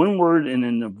say it one word and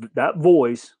in that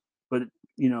voice, but,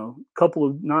 you know, a couple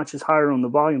of notches higher on the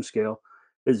volume scale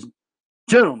is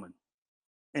gentlemen.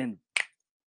 And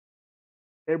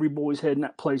every boy's head in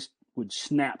that place would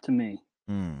snap to me.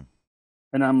 And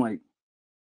I'm like,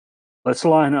 let's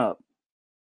line up.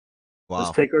 Wow.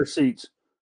 Let's take our seats.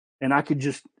 And I could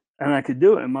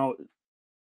do it.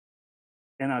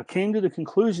 And I came to the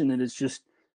conclusion that it's just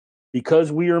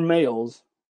because we are males,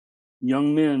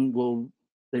 young men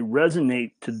they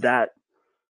resonate to that,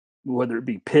 whether it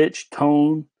be pitch,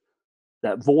 tone,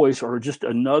 that voice, or just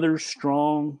another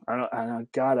strong.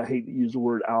 God, I hate to use the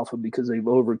word alpha because they've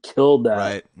overkilled that.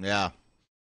 Right. Yeah.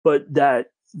 But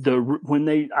that when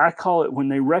they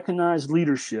recognize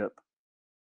leadership.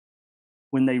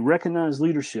 When they recognize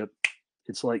leadership,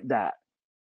 it's like that.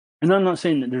 And I'm not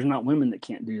saying that there's not women that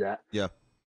can't do that. Yeah.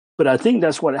 But I think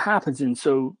that's what happens. And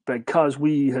so because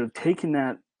we have taken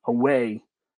that away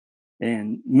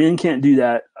and men can't do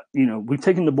that, you know, we've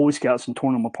taken the Boy Scouts and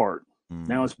torn them apart.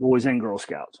 Now it's boys and Girl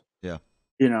Scouts. Yeah.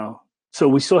 You know, so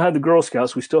we still have the Girl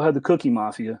Scouts, we still have the Cookie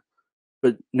Mafia,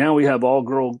 but now we have all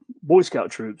girl Boy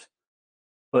Scout troops.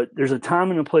 But there's a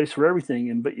time and a place for everything.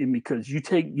 And because you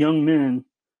take young men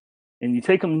and you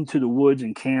take them into the woods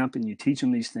and camp and you teach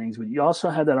them these things, but you also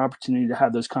have that opportunity to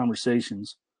have those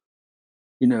conversations.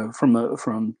 You know,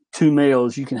 from two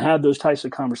males, you can have those types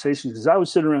of conversations. Because I would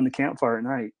sit around the campfire at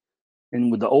night,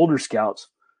 and with the older scouts,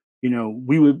 you know,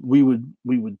 we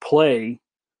would play,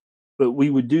 but we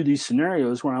would do these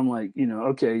scenarios where I'm like, you know,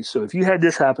 okay, so if you had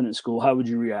this happen at school, how would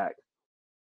you react?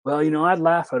 Well, you know, I'd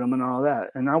laugh at them and all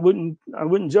that, and I wouldn't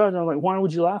judge. I'm like, why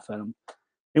would you laugh at them?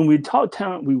 And we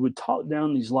would talk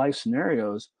down these life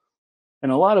scenarios,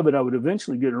 and a lot of it I would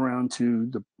eventually get around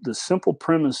to the simple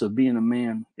premise of being a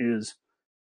man is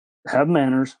have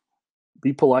manners,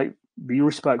 be polite, be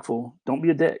respectful, don't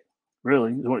be a dick,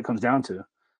 really, is what it comes down to.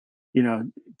 You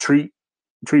know, treat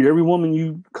every woman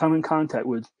you come in contact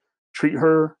with, treat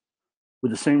her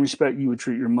with the same respect you would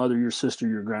treat your mother, your sister,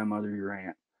 your grandmother, your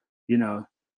aunt. You know,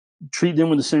 treat them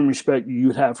with the same respect you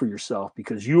would have for yourself,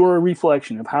 because you are a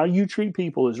reflection of how you treat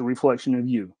people is a reflection of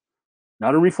you,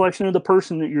 not a reflection of the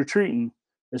person that you're treating.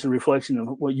 It's a reflection of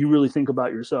what you really think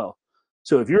about yourself.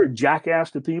 So if you're a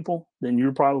jackass to people, then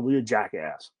you're probably a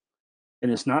jackass,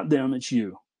 and it's not them, it's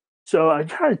you. So I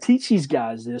try to teach these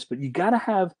guys this, but you gotta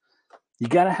have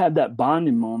that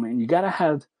bonding moment, and you gotta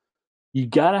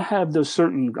have those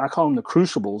certain, I call them the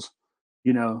crucibles.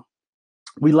 You know,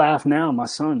 we laugh now. My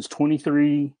son's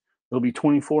 23; he'll be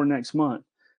 24 next month.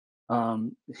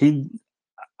 He,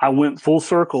 I went full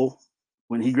circle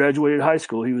when he graduated high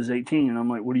school. He was 18, and I'm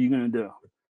like, "What are you going to do?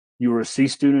 You were a C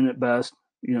student at best.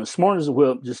 You know, smart as a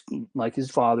whip, just like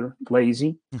his father,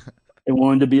 lazy, and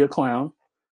wanted to be a clown."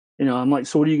 You know, I'm like,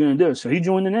 "So what are you going to do?" So he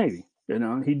joined the Navy. You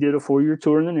know, he did a 4-year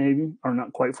tour in the Navy, or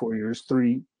not quite 4 years,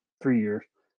 three years.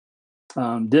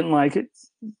 Didn't like it.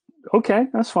 Okay,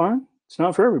 that's fine. It's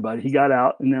not for everybody. He got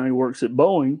out, and now he works at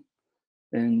Boeing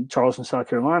in Charleston, South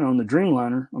Carolina, on the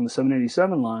Dreamliner on the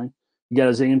 787 line. He got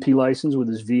his A&P license with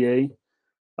his VA,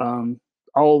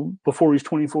 all before he's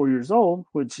 24 years old,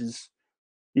 which is,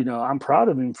 you know, I'm proud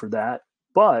of him for that.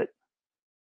 But,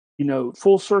 you know,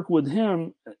 full circle with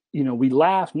him, you know, we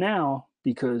laugh now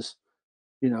because,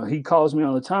 you know, he calls me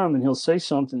all the time and he'll say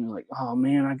something like, "Oh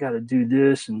man, I got to do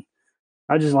this." And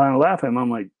I just laugh at him.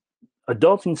 I'm like,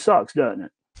 "Adulting sucks, doesn't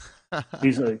it?"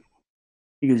 He's like,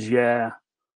 he goes, "Yeah."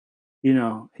 You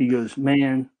know, he goes,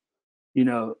 "Man, you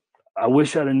know, I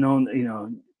wish I'd have known, you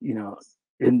know,"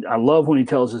 and I love when he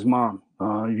tells his mom,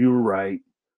 "You were right."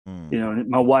 You know, and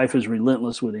my wife is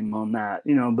relentless with him on that,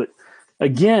 you know, but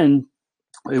again,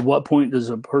 at what point does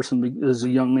does a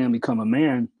young man become a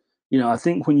man? You know, I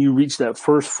think when you reach that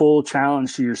first full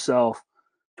challenge to yourself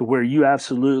to where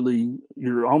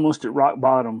you're almost at rock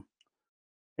bottom,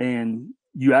 and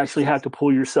you actually have to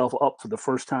pull yourself up for the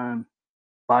first time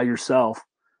by yourself.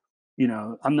 You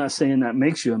know, I'm not saying that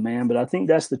makes you a man, but I think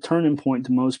that's the turning point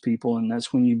to most people. And that's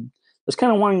that's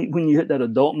kind of when you hit that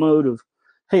adult mode of,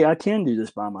 "Hey, I can do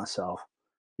this by myself,"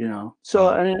 you know? So,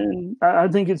 Wow. and I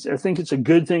think it's a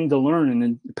good thing to learn. And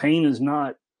then pain is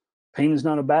not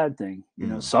a bad thing. You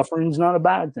know, suffering is not a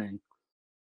bad thing.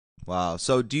 Wow.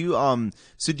 So do you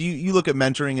look at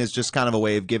mentoring as just kind of a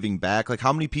way of giving back? Like,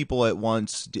 how many people at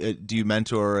once do you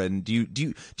mentor, and do you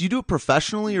do it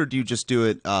professionally, or do you just do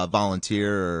it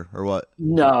volunteer, or what?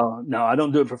 No, no, I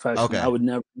don't do it professionally. Okay. I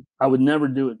would never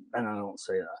do it. And I don't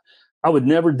say that. I would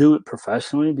never do it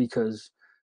professionally because,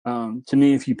 to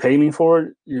me, if you pay me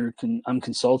for it, I'm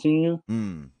consulting you.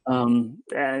 And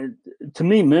to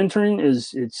me, mentoring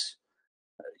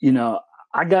you know,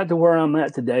 I got to where I'm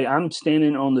at today. I'm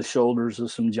standing on the shoulders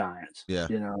of some giants. Yeah.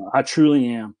 You know, I truly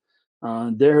am.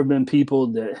 There have been people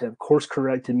that have course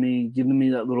corrected me, given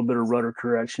me that little bit of rudder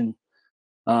correction,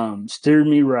 steered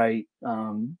me right.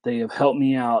 They have helped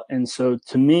me out. And so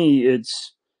to me,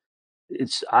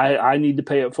 I need to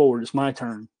pay it forward. It's my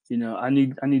turn. You know, I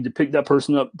need to pick that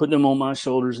person up, put them on my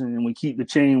shoulders, and then we keep the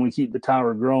chain, we keep the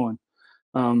tower growing.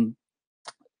 Um,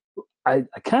 I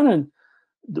kind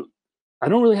of, I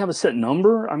don't really have a set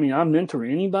number. I mean, I mentor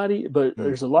anybody, but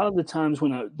there's a lot of the times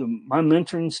when my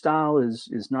mentoring style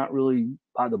is not really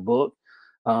by the book.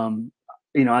 Um,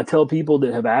 you know, I tell people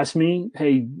that have asked me,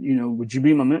 "Hey, you know, would you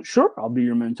be my mentor?" Sure, I'll be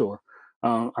your mentor.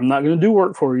 I'm not going to do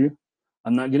work for you.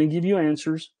 I'm not going to give you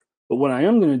answers. But what I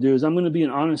am going to do is I'm going to be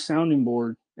an honest sounding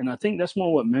board. And I think that's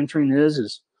more what mentoring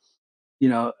is, you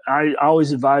know, I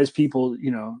always advise people,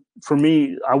 you know, for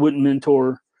me, I wouldn't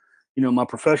mentor. You know, my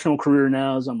professional career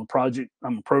now is I'm a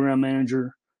program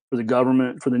manager for the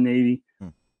government, for the Navy.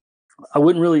 I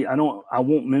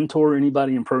won't mentor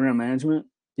anybody in program management,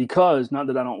 because not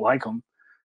that I don't like them,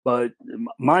 but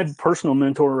my personal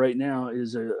mentor right now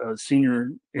is a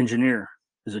senior engineer,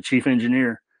 is a chief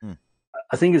engineer.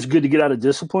 I think it's good to get out of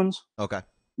disciplines, Okay.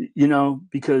 you know,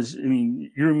 because I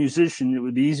mean, you're a musician. It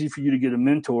would be easy for you to get a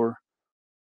mentor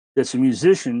that's a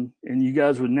musician, and you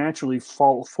guys would naturally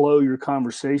flow your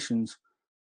conversations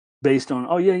based on,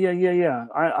 "Oh yeah, yeah, yeah, yeah,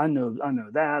 I know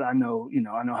that, I know, you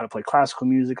know, I know how to play classical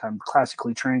music, I'm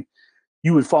classically trained."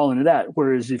 You would fall into that.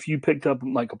 Whereas if you picked up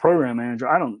like a program manager,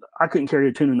 I couldn't carry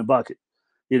a tune in the bucket.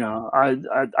 You know,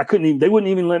 I couldn't even, they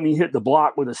wouldn't even let me hit the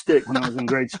block with a stick when I was in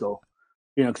grade school,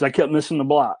 you know, because I kept missing the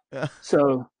block. Yeah.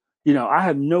 So, you know, I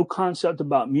have no concept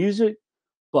about music,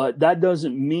 but that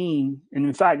doesn't mean, and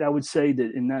in fact, I would say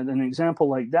that in an example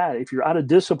like that, if you're out of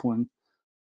discipline,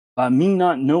 by me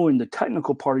not knowing the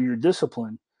technical part of your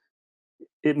discipline,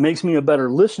 it makes me a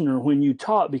better listener when you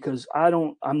talk, because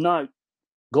I'm not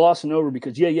glossing over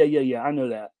because, yeah, yeah, yeah, yeah, I know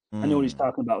that. I know what he's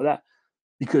talking about with that.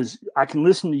 because I can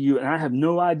listen to you and I have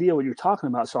no idea what you're talking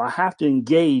about. So I have to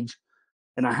engage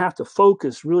and I have to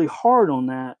focus really hard on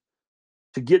that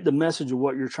to get the message of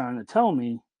what you're trying to tell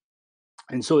me.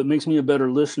 And so it makes me a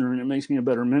better listener and it makes me a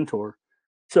better mentor.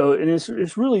 So, and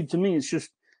it's really, to me, it's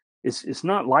just, it's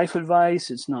not life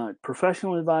advice. It's not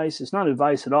professional advice. It's not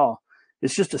advice at all.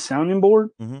 It's just a sounding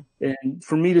board. Mm-hmm. And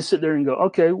for me to sit there and go,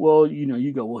 okay, well,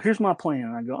 you go, well, here's my plan.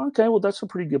 And I go, okay, well, that's a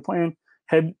pretty good plan.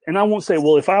 And I won't say,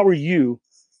 well, if I were you,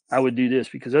 I would do this,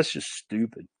 because that's just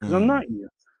stupid, because I'm not you.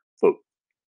 But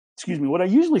excuse me, what I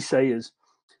usually say is,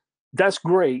 that's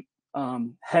great.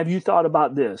 Have you thought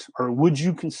about this, or would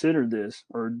you consider this,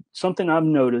 or something I've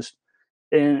noticed?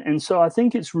 And so I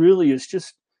think it's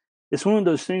one of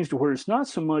those things to where it's not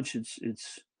so much,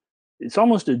 it's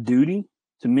almost a duty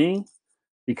to me,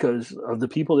 because of the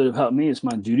people that have helped me. It's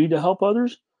my duty to help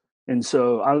others. And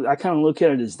so I kind of look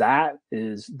at it as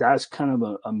that's kind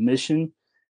of a mission.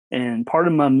 And part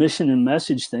of my mission and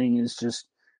message thing is just,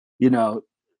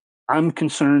 I'm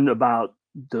concerned about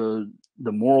the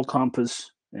moral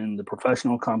compass and the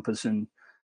professional compass, and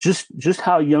just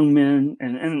how young men,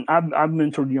 and I've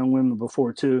mentored young women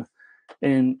before too.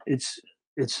 And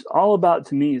it's all about,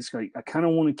 to me, it's like, I kind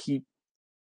of want to keep,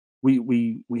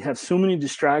 we have so many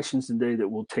distractions today that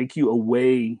will take you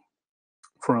away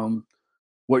from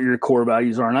what your core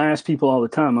values are. And I ask people all the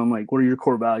time, I'm like, what are your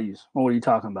core values? Well, what are you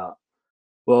talking about?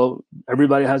 Well,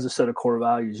 everybody has a set of core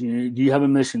values. Do you have a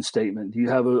mission statement? Do you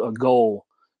have a goal?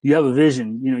 Do you have a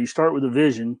vision? You start with a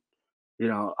vision.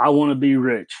 I want to be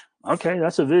rich. Okay,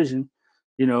 that's a vision.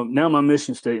 Now my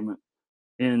mission statement.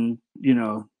 And,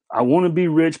 I want to be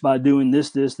rich by doing this,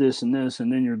 this, this, and this. And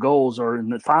then your goals are, in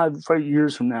the 5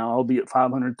 years from now, I'll be at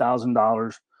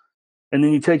 $500,000. And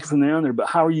then you take it from there. But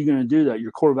how are you going to do that?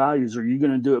 Your core values, are you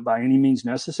going to do it by any means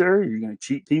necessary? Are you going to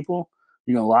cheat people?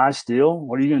 You're going to lie, steal?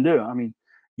 What are you going to do? I mean,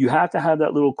 you have to have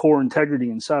that little core integrity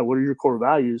inside. What are your core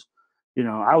values?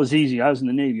 I was easy. I was in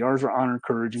the Navy. Ours are honor,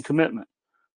 courage, and commitment.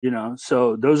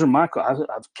 So those are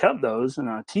I've kept those, and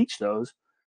I teach those.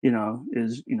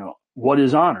 What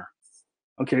is honor?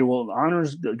 Okay, well,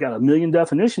 honor's got a million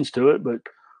definitions to it, but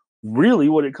really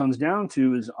what it comes down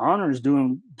to is, honor is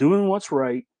doing what's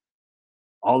right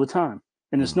all the time.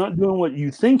 And it's not doing what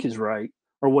you think is right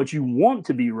or what you want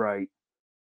to be right.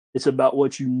 It's about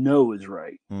what you know is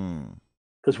right.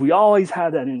 Because we always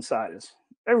have that inside us.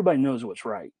 Everybody knows what's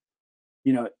right.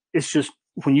 It's just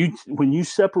when you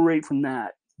separate from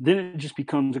that, then it just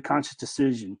becomes a conscious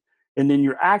decision. And then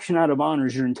your action out of honor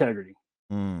is your integrity.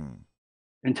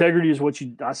 Integrity is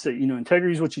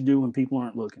integrity is what you do when people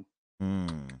aren't looking.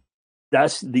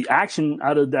 That's the action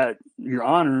out of that. Your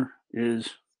honor is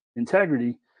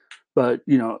integrity. But,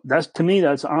 that's, to me,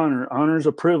 that's honor. Honor is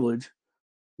a privilege.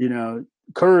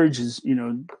 Courage is,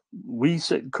 we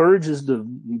say courage is the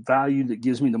value that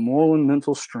gives me the moral and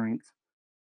mental strength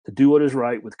to do what is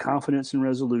right with confidence and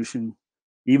resolution,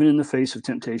 even in the face of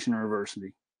temptation or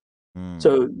adversity.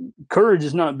 So courage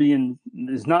is not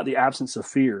the absence of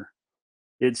fear.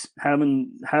 It's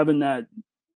having that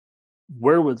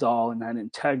wherewithal and that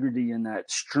integrity and that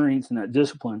strength and that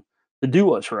discipline to do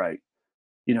what's right.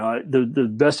 The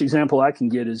best example I can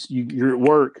get is you're at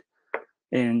work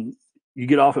and you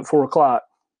get off at 4:00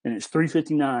 and it's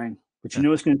 3:59, but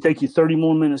it's going to take you 30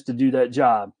 more minutes to do that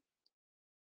job.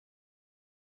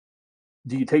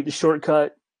 Do you take the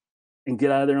shortcut and get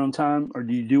out of there on time, or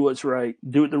do you do what's right,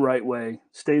 do it the right way,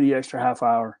 stay the extra half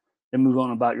hour, and move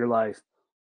on about your life?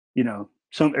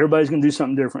 Everybody's going to do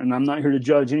something different, and I'm not here to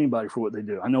judge anybody for what they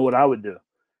do. I know what I would do.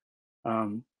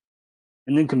 And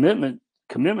then commitment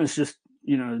is just,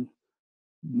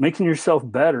 making yourself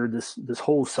better. This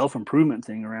whole self-improvement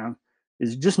thing around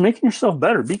is just making yourself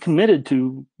better. Be committed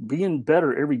to being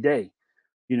better every day.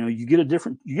 You get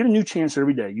a new chance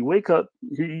every day. You wake up,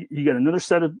 you got another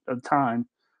set of time.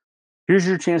 Here's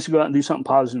your chance to go out and do something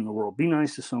positive in the world. Be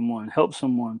nice to someone, help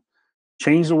someone,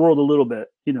 change the world a little bit.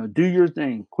 Do your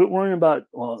thing. Quit worrying about,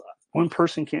 well, one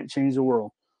person can't change the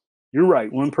world. You're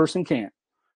right, one person can't,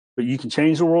 but you can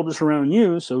change the world that's around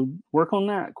you. So work on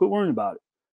that. Quit worrying about it.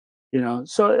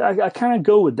 So I kind of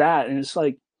go with that, and it's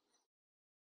like,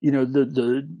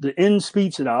 the end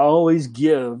speech that I always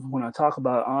give when I talk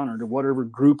about honor to whatever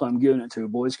group I'm giving it to,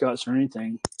 Boy Scouts or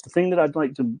anything. The thing that I'd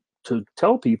like to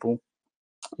tell people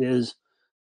is,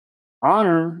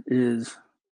 honor is,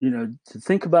 to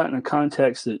think about in a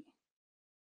context that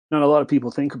not a lot of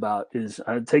people think about, is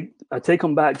I take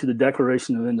them back to the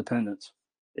Declaration of Independence.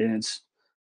 And it's,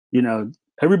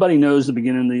 everybody knows the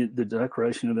beginning of the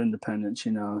Declaration of Independence.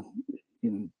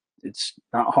 It's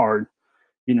not hard.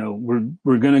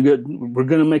 We're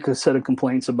gonna make a set of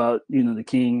complaints about the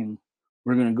king, and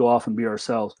we're gonna go off and be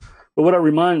ourselves. But what I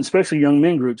remind, especially young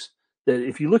men groups, that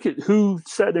if you look at who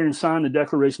sat there and signed the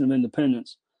Declaration of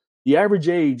Independence, the average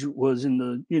age was in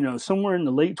the, somewhere in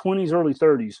the late 20s, early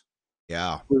 30s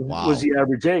Yeah. was Wow. the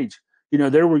average age.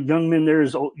 There were young men there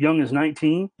as young as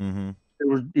 19. Mm-hmm. There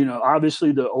were,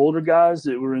 obviously the older guys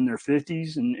that were in their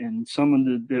 50s and some of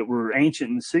the that were ancient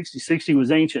in the 60s. 60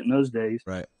 was ancient in those days.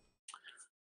 Right.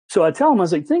 So I tell them, I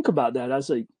was like, think about that. I was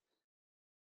like,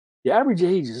 the average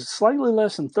age is slightly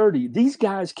less than 30. These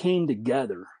guys came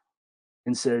together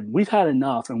and said, we've had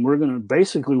enough, and we're going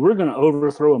to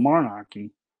overthrow a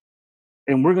monarchy,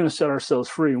 and we're going to set ourselves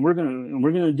free, and we're going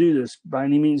to do this by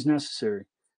any means necessary.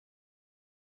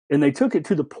 And they took it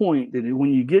to the point that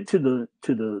when you get to the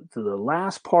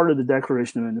last part of the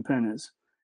Declaration of Independence,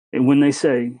 and when they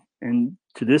say, and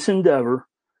to this endeavor,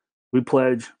 we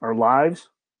pledge our lives,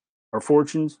 our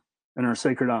fortunes, and our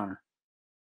sacred honor.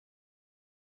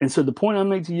 And so the point I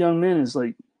make to young men is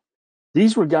like,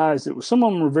 these were guys that were, some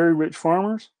of them were very rich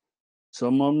farmers,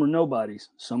 some of them were nobodies,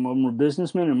 some of them were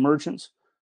businessmen and merchants.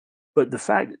 But the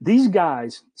fact that these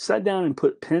guys sat down and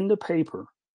put pen to paper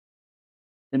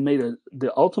and made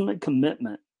the ultimate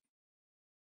commitment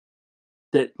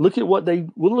that look at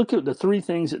the three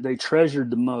things that they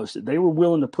treasured the most, that they were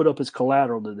willing to put up as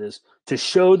collateral to this, to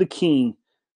show the king,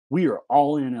 we are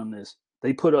all in on this.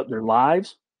 They put up their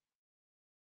lives,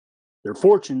 their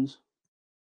fortunes,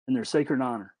 and their sacred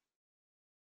honor.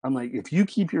 I'm like, if you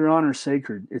keep your honor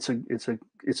sacred, it's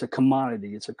a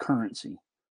commodity, it's a currency.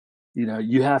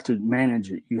 You have to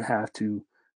manage it. You have to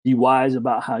be wise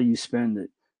about how you spend it.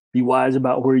 Be wise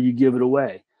about where you give it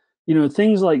away.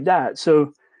 Things like that.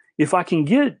 So if I can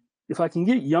get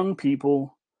young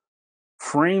people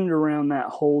framed around that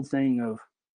whole thing of,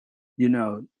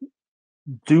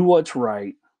 do what's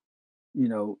right,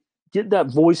 get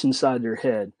that voice inside their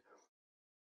head.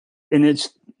 And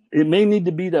it may need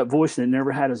to be that voice they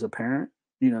never had as a parent.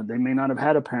 They may not have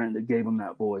had a parent that gave them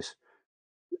that voice.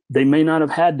 They may not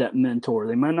have had that mentor.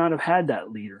 They might not have had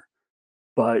that leader.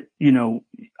 But,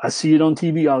 I see it on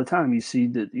TV all the time. You see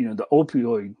that, the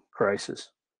opioid crisis.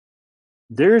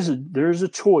 There's a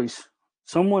choice.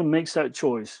 Someone makes that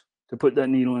choice to put that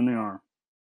needle in their arm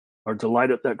or to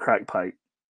light up that crack pipe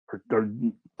or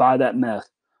buy that meth.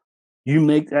 You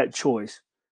make that choice.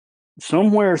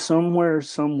 Somewhere, somebody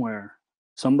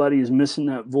is missing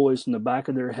that voice in the back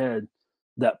of their head,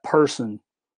 that person,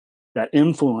 that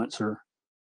influencer,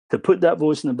 to put that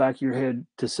voice in the back of your head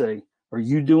to say, are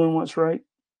you doing what's right?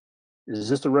 Is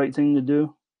this the right thing to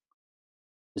do?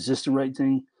 Is this the right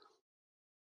thing?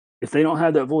 If they don't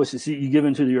have that voice, you give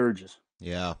in to the urges.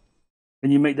 Yeah.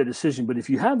 And you make that decision. But if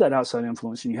you have that outside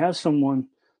influence and you have someone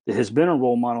that has been a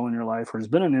role model in your life or has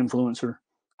been an influencer,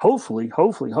 hopefully,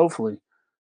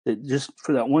 that just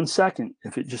for that 1 second,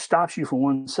 if it just stops you for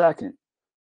 1 second,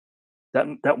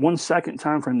 that 1 second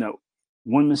time frame, that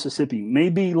one Mississippi may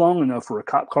be long enough for a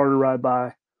cop car to ride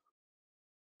by,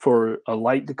 for a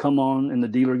light to come on and the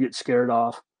dealer gets scared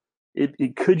off.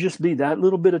 It could just be that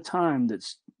little bit of time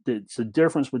that's the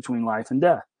difference between life and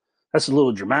death. That's a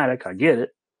little dramatic, I get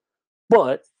it.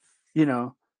 But,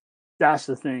 that's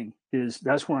the thing, is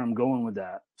that's where I'm going with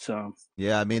that. So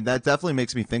Yeah, I mean, that definitely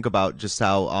makes me think about just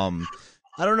how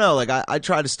I don't know, like I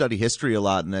try to study history a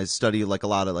lot, and I study like a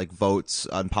lot of like votes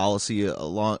on policy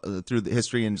along through the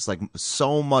history, and just like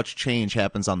so much change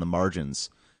happens on the margins.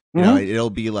 It'll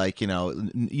be like,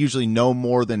 usually no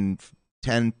more than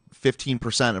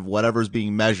 10-15% of whatever's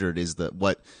being measured is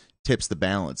what tips the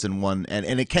balance in one,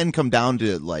 and it can come down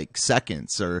to like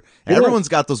seconds, or everyone's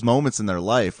got those moments in their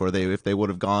life where if they would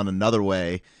have gone another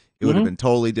way, it would have been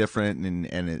totally different.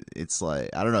 And it's like,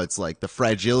 I don't know, it's like the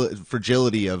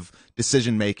fragility of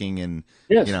decision making, and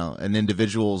and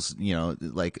individuals,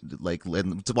 like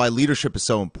it's why leadership is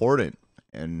so important,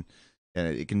 and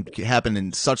it can happen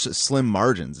in such slim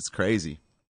margins. It's crazy.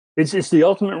 It's the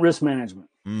ultimate risk management.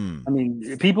 Mm. I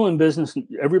mean, people in business,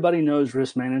 everybody knows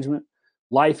risk management.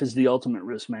 Life is the ultimate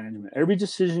risk management. Every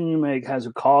decision you make has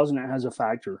a cause and it has a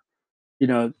factor.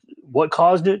 What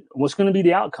caused it, what's going to be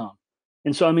the outcome.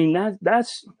 And so, I mean,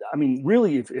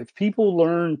 really, if people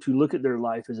learn to look at their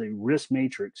life as a risk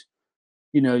matrix,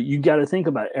 you got to think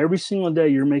about it. Every single day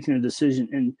you're making a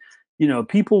decision. And,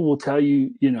 people will tell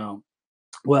you,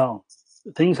 well,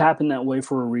 things happen that way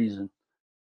for a reason.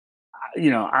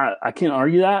 I can't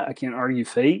argue that. I can't argue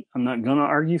fate. I'm not going to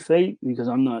argue fate because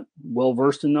I'm not well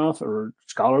versed enough or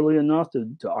scholarly enough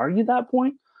to argue that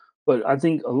point. But I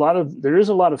think there is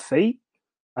a lot of fate.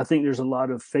 I think there's a lot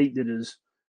of fate that is,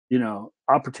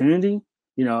 opportunity.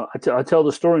 I tell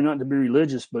the story not to be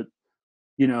religious, but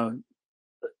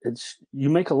it's, you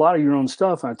make a lot of your own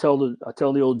stuff. I tell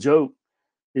the old joke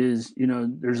is,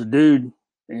 there's a dude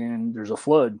and there's a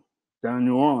flood down in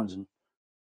New Orleans, and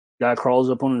guy crawls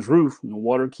up on his roof, and the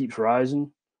water keeps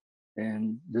rising,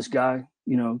 and this guy,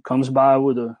 comes by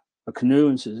with a canoe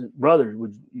and says, "Brother,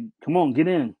 would you come on, get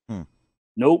in?"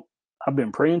 Nope, I've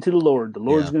been praying to the Lord. The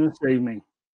Lord's going to save me.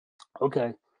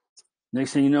 Okay.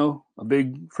 Next thing you know, a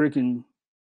big freaking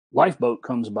lifeboat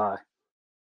comes by.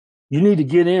 You need to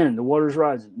get in. The water's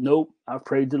rising. Nope, I've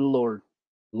prayed to the Lord.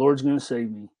 The Lord's going to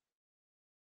save me.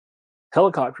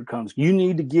 Helicopter comes. You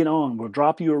need to get on. We'll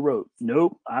drop you a rope.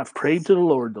 Nope, I've prayed to the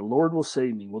Lord. The Lord will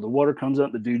save me. Well, the water comes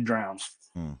up. The dude drowns.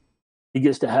 He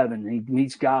gets to heaven. And he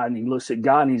meets God, and he looks at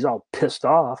God, and he's all pissed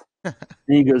off. And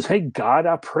he goes, "Hey, God,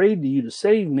 I prayed to you to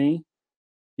save me,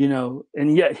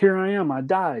 and yet here I am. I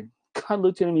died." God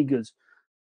looked at him. He goes,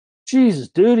 "Jesus,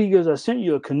 dude," he goes, "I sent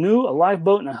you a canoe, a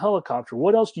lifeboat, and a helicopter.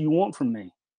 What else do you want from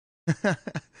me?"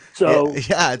 So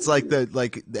it's like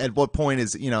at what point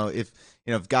is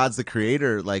if God's the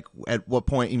creator, like at what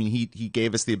point? I mean, he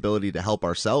gave us the ability to help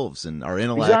ourselves and our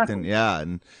intellect, and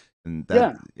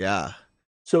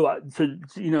So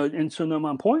and so now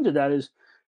my point to that is,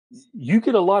 you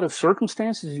get a lot of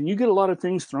circumstances and you get a lot of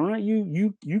things thrown at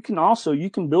you. You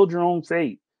can build your own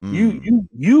fate.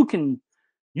 You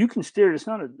can steer. It's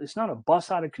not a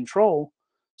bus out of control.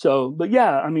 So, but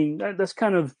yeah, I mean that's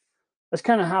kind of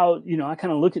how I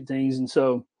kind of look at things. And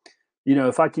so,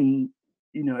 if I can,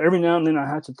 every now and then I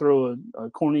have to throw a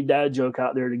corny dad joke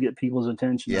out there to get people's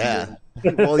attention. Yeah.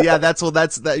 Well, yeah, that's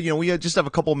that, we just have a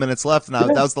couple minutes left, and that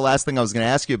was the last thing I was going to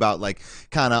ask you about, like,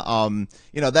 kind of,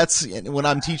 that's when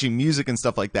I'm teaching music and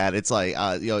stuff like that. It's like,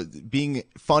 being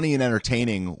funny and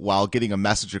entertaining while getting a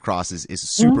message across is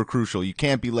super crucial. You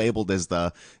can't be labeled as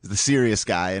the serious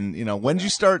guy. And, when did you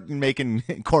start making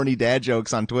corny dad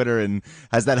jokes on Twitter, and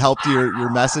has that helped your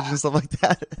message and stuff like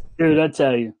that? Dude, I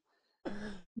tell you,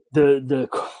 the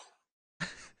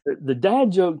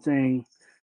dad joke thing,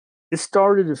 it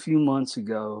started a few months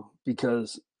ago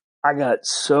because I got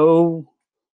so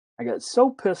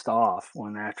pissed off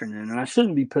one afternoon, and I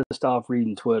shouldn't be pissed off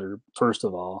reading Twitter. First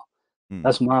of all,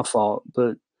 that's my fault.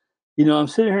 But I'm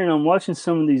sitting here and I'm watching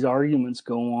some of these arguments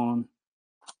go on,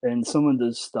 and some of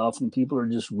this stuff, and people are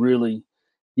just really,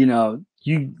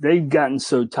 they've gotten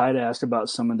so tight-assed about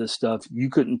some of this stuff, you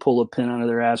couldn't pull a pin out of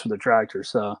their ass with a tractor.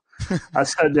 So I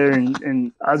sat there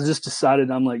and I just decided,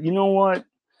 I'm like, you know what,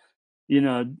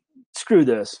 screw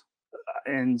this.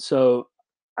 And so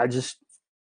I just,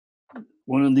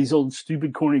 one of these old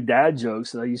stupid corny dad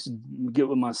jokes that I used to get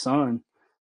with my son,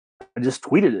 I just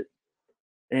tweeted it.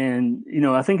 And,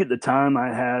 I think at the time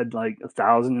I had like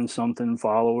 1,000 and something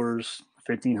followers,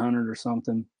 1,500 or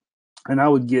something. And I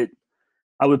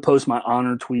would post my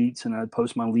honor tweets, and I'd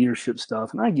post my leadership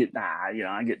stuff, and I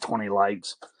get 20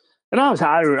 likes. And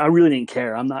I really didn't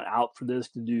care. I'm not out for this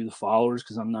to do the followers,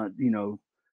 because I'm not,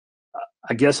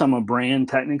 I guess I'm a brand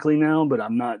technically now, but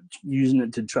I'm not using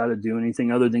it to try to do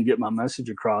anything other than get my message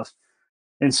across.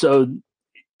 And so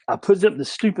I put up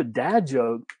this stupid dad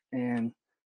joke, and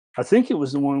I think it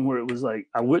was the one where it was like,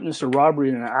 I witnessed a robbery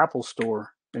in an Apple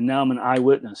store, and now I'm an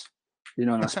eyewitness, and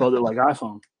I spelled it like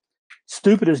iPhone.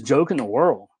 Stupidest joke in the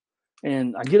world.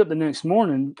 And I get up the next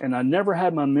morning, and I never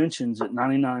had my mentions at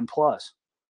 99 plus.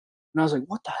 And I was like,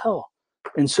 what the hell?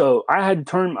 And so I had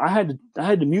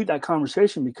to mute that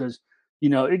conversation, because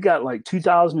it got like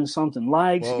 2,000 and something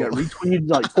likes. Whoa. It got retweeted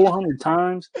like 400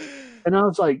 times. And I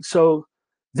was like, so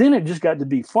then it just got to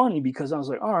be funny, because I was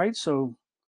like, all right, so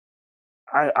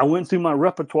I went through my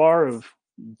repertoire of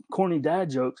corny dad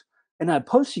jokes, and I'd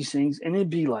post these things, and it'd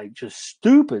be like just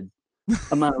stupid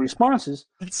amount of responses.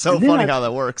 It's so funny how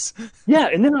that works. Yeah.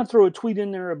 And then I throw a tweet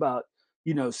in there about,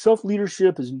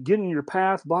 self-leadership is getting your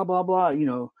path, blah, blah, blah.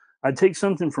 I'd take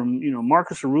something from,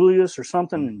 Marcus Aurelius or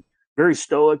something, and very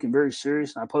stoic and very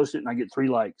serious, and I post it and I get 3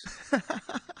 likes.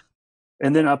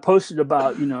 And then I posted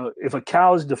about, if a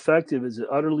cow is defective, is it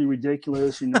utterly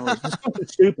ridiculous? It's just something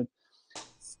stupid.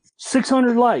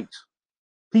 600 likes.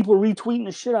 People retweeting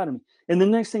the shit out of me. And the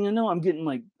next thing I know, I'm getting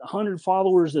like 100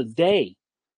 followers a day.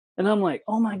 And I'm like,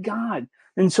 oh my God.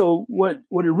 And so what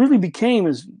it really became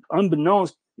is,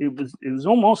 unbeknownst, it was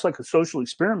almost like a social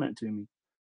experiment to me,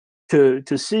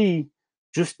 to see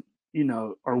just,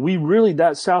 are we really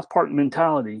that South Park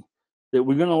mentality that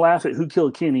we're going to laugh at who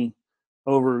killed Kenny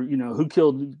over, who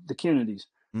killed the Kennedys?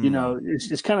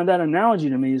 It's kind of that analogy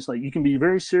to me. It's like, you can be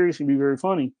very serious and be very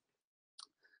funny.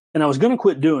 And I was going to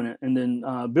quit doing it. And then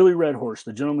Billy Redhorse,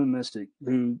 the Gentleman Mystic,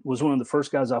 who was one of the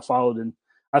first guys I followed, and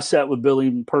I sat with Billy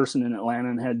in person in Atlanta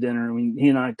and had dinner. I mean, he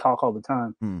and I talk all the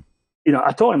time.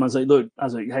 I told him, I was like, look, I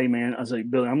was like, hey, man, I was like,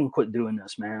 Billy, I'm going to quit doing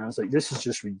this, man. I was like, this is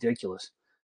just ridiculous.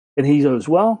 And he goes,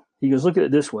 look at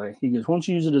it this way. He goes, why don't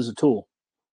you use it as a tool?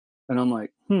 And I'm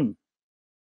like,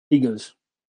 He goes,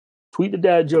 tweet the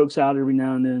dad jokes out every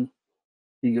now and then.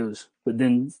 He goes, but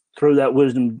then throw that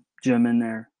wisdom gem in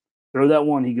there. Throw that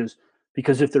one. He goes,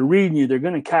 because if they're reading you, they're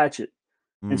going to catch it.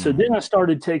 And so then I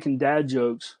started taking dad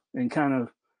jokes and kind of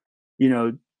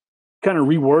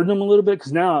reword them a little bit,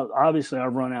 because now obviously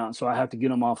I've run out, so I have to get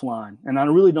them offline. And I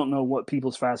really don't know what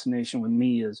people's fascination with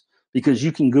me is, because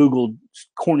you can Google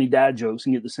corny dad jokes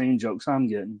and get the same jokes I'm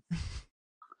getting.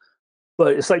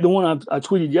 But it's like the one I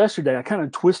tweeted yesterday. I kind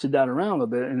of twisted that around a little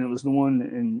bit, and it was the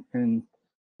one, and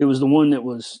it was the one that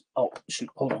was, oh shoot,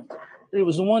 hold on. It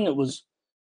was the one that was,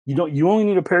 you only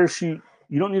need a parachute.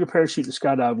 You don't need a parachute to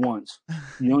skydive once.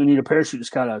 You only need a parachute to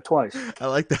skydive twice. I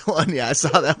like that one. Yeah, I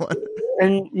saw that one.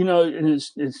 And and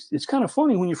it's kind of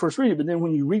funny when you first read it, but then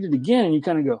when you read it again, and you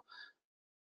kind of go,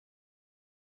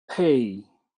 "Hey,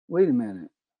 wait a minute.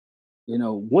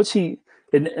 What's he?"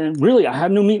 And really, I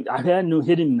had no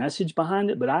hidden message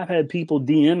behind it, but I've had people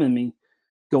DMing me,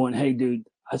 going, "Hey, dude,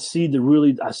 I see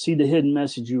the hidden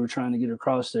message you were trying to get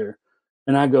across there,"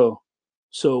 and I go,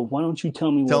 "So why don't you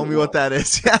tell me? Tell me what that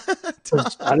is." Yeah,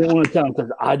 I didn't want to tell them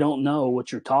because I don't know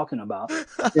what you're talking about,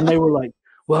 and they were like,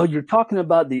 "Well, you're talking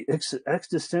about the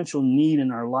existential need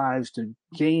in our lives to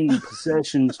gain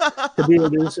possessions to be able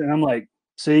to do this," and I'm like,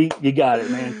 "See, you got it,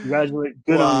 man. Congratulations,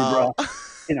 good on you, bro."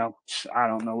 I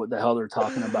don't know what the hell they're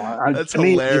talking about. That's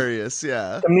hilarious.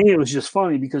 To me, it was just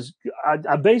funny because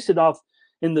I based it off,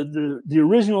 and the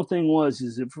original thing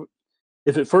is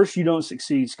if at first you don't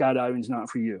succeed, skydiving's not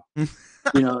for you.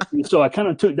 So I kind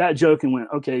of took that joke and went,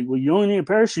 okay, well, you only need a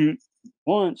parachute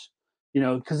once,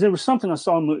 because there was something I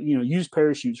saw, use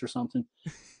parachutes or something.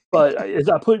 But as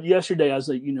I put yesterday, I was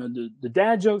like, the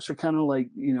dad jokes are kind of like,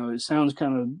 it's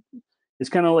kind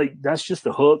of like that's just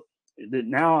the hook. That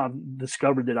now I've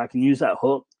discovered that I can use that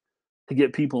hook to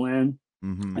get people in.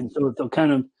 Mm-hmm. And so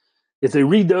if they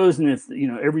read those, and if,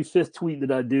 every fifth tweet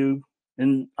that I do,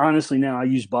 and honestly now I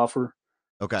use Buffer.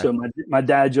 Okay. So my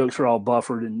dad jokes are all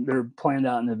buffered and they're planned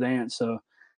out in advance. So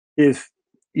if,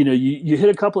 you hit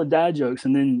a couple of dad jokes,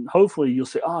 and then hopefully you'll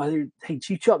say, oh, hey,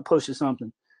 Chief Chuck posted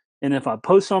something. And if I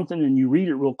post something and you read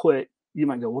it real quick, you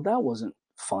might go, well, that wasn't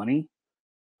funny.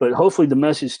 But hopefully the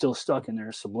message is still stuck in there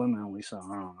subliminally. So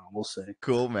I don't know. We'll see.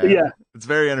 Cool, man. But yeah. It's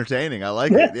very entertaining. I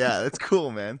like it. Yeah, that's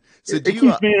cool, man. So it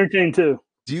keeps me entertained too.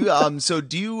 Do you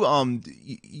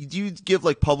give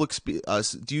like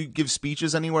do you give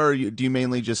speeches anywhere, or do you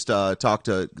mainly just talk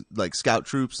to like scout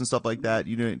troops and stuff like that?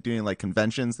 You doing like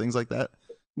conventions, things like that?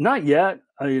 Not yet.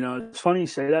 It's funny you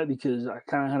say that, because I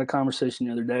kind of had a conversation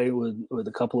the other day with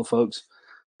a couple of folks.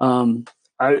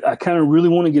 I kind of really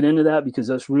want to get into that, because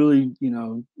that's really,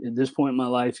 at this point in my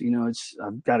life,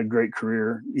 I've got a great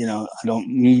career. I don't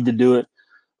need to do it,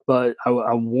 but I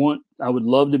would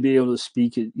love to be able to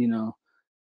speak at,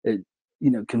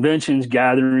 conventions,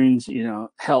 gatherings,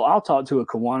 hell, I'll talk to a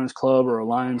Kiwanis club or a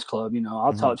Lions club,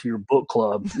 I'll talk to your book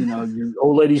club, your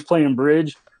old ladies playing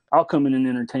bridge. I'll come in and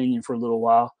entertain you for a little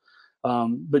while.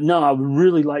 But no, I would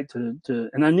really like to,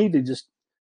 and I need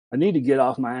to get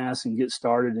off my ass and get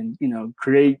started and,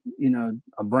 create,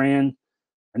 a brand.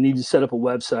 I need to set up a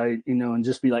website, and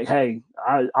just be like, hey,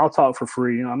 I'll talk for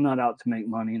free. I'm not out to make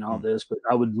money and all this, but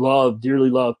I would dearly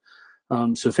love.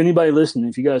 So if anybody listening,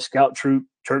 if you got a scout troop,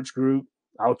 church group,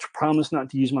 I'll promise not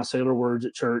to use my sailor words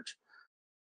at church.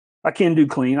 I can do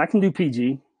clean. I can do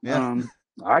PG. Yeah.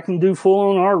 I can do full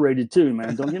on R-rated too,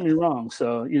 man. Don't get me wrong.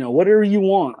 So, whatever you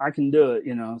want, I can do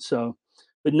it, so,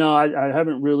 but no, I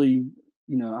haven't really,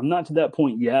 I'm not to that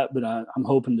point yet, but I'm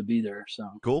hoping to be there. So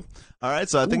cool. All right.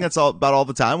 So I think that's about all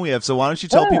the time we have. So why don't you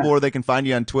tell people where they can find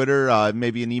you on Twitter,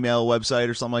 maybe an email, website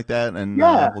or something like that. And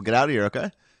we'll get out of here. Okay.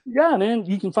 Yeah, man.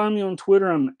 You can find me on Twitter.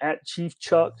 I'm at Chief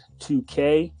Chuck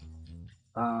 2K.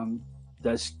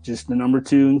 That's just the number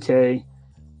 2 and K.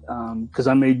 Because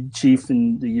I made Chief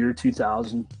in the year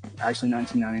 2000, actually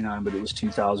 1999, but it was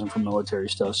 2000 for military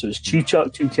stuff. So it's Chief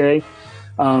Chuck 2K.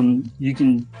 You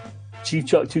can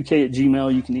ChiefChuck2K at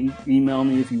Gmail. You can email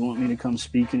me if you want me to come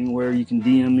speak anywhere. You can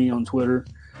DM me on Twitter.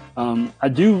 I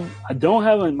don't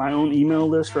have my own email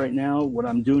list right now. What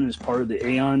I'm doing is part of the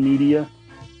Aeon Media.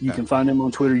 You can find them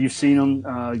on Twitter. You've seen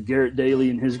them, Garrett Daly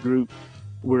and his group.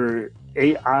 We're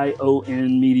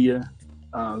AION Media.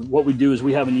 What we do is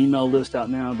we have an email list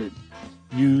out now that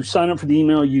you sign up for the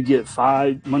email. You get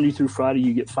 5 Monday through Friday.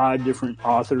 You get 5 different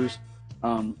authors.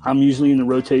 I'm usually in the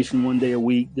rotation 1 day a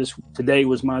week. Today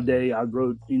was my day. I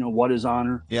wrote, What is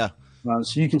Honor? Yeah.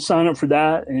 So you can sign up for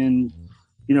that. And,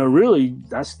 really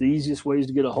that's the easiest ways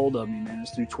to get a hold of me, man, is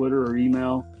through Twitter or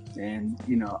email. And,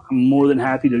 I'm more than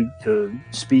happy to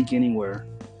speak anywhere.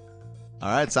 All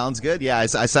right, sounds good. Yeah, I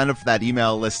signed up for that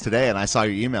email list today, and I saw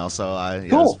your email, so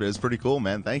Cool. it was pretty cool,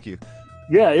 man. Thank you.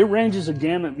 Yeah, it ranges a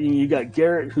gamut. I mean, you got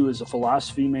Garrett, who is a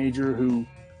philosophy major, who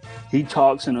he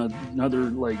talks in another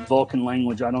like Vulcan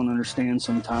language I don't understand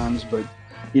sometimes, but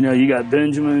you got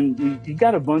Benjamin. You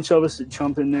got a bunch of us that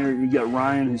jump in there. You got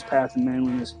Ryan, who's Path and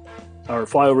Manliness, or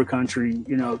Flyover Country.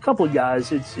 A couple of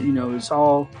guys. It's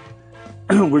all.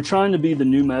 We're trying to be the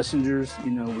new messengers.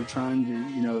 We're trying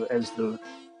to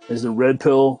as the red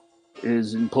pill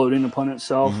is imploding upon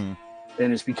itself,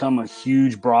 and it's become a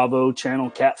huge Bravo channel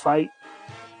catfight.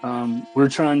 We're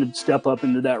trying to step up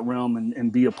into that realm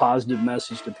and be a positive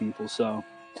message to people. So,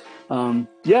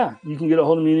 yeah, you can get a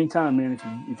hold of me anytime, man,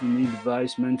 if you need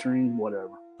advice, mentoring,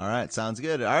 whatever. All right, sounds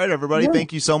good. All right, everybody,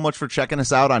 thank you so much for checking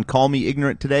us out on Call Me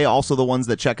Ignorant today. Also, the ones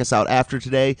that check us out after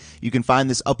today, you can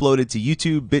find this uploaded to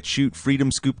YouTube, BitChute,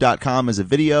 FreedomScoop.com as a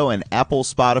video, and Apple,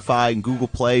 Spotify, and Google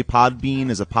Play,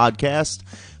 Podbean as a podcast.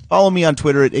 Follow me on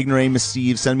Twitter at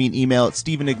IgnoramusSteve. Send me an email at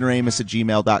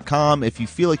stevenignoramus@gmail.com. If you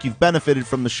feel like you've benefited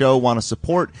from the show, want to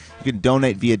support, you can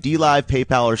donate via DLive,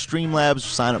 PayPal, or Streamlabs.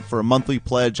 Sign up for a monthly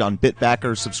pledge on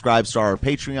Bitbacker, Subscribestar, or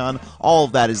Patreon. All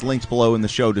of that is linked below in the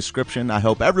show description. I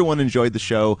hope everyone enjoyed the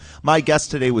show. My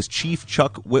guest today was Chief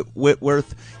Chuck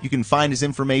Whitworth. You can find his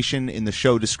information in the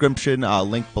show description,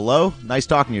 linked below. Nice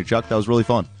talking to you, Chuck. That was really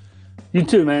fun. You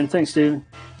too, man. Thanks, Steven.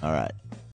 All right.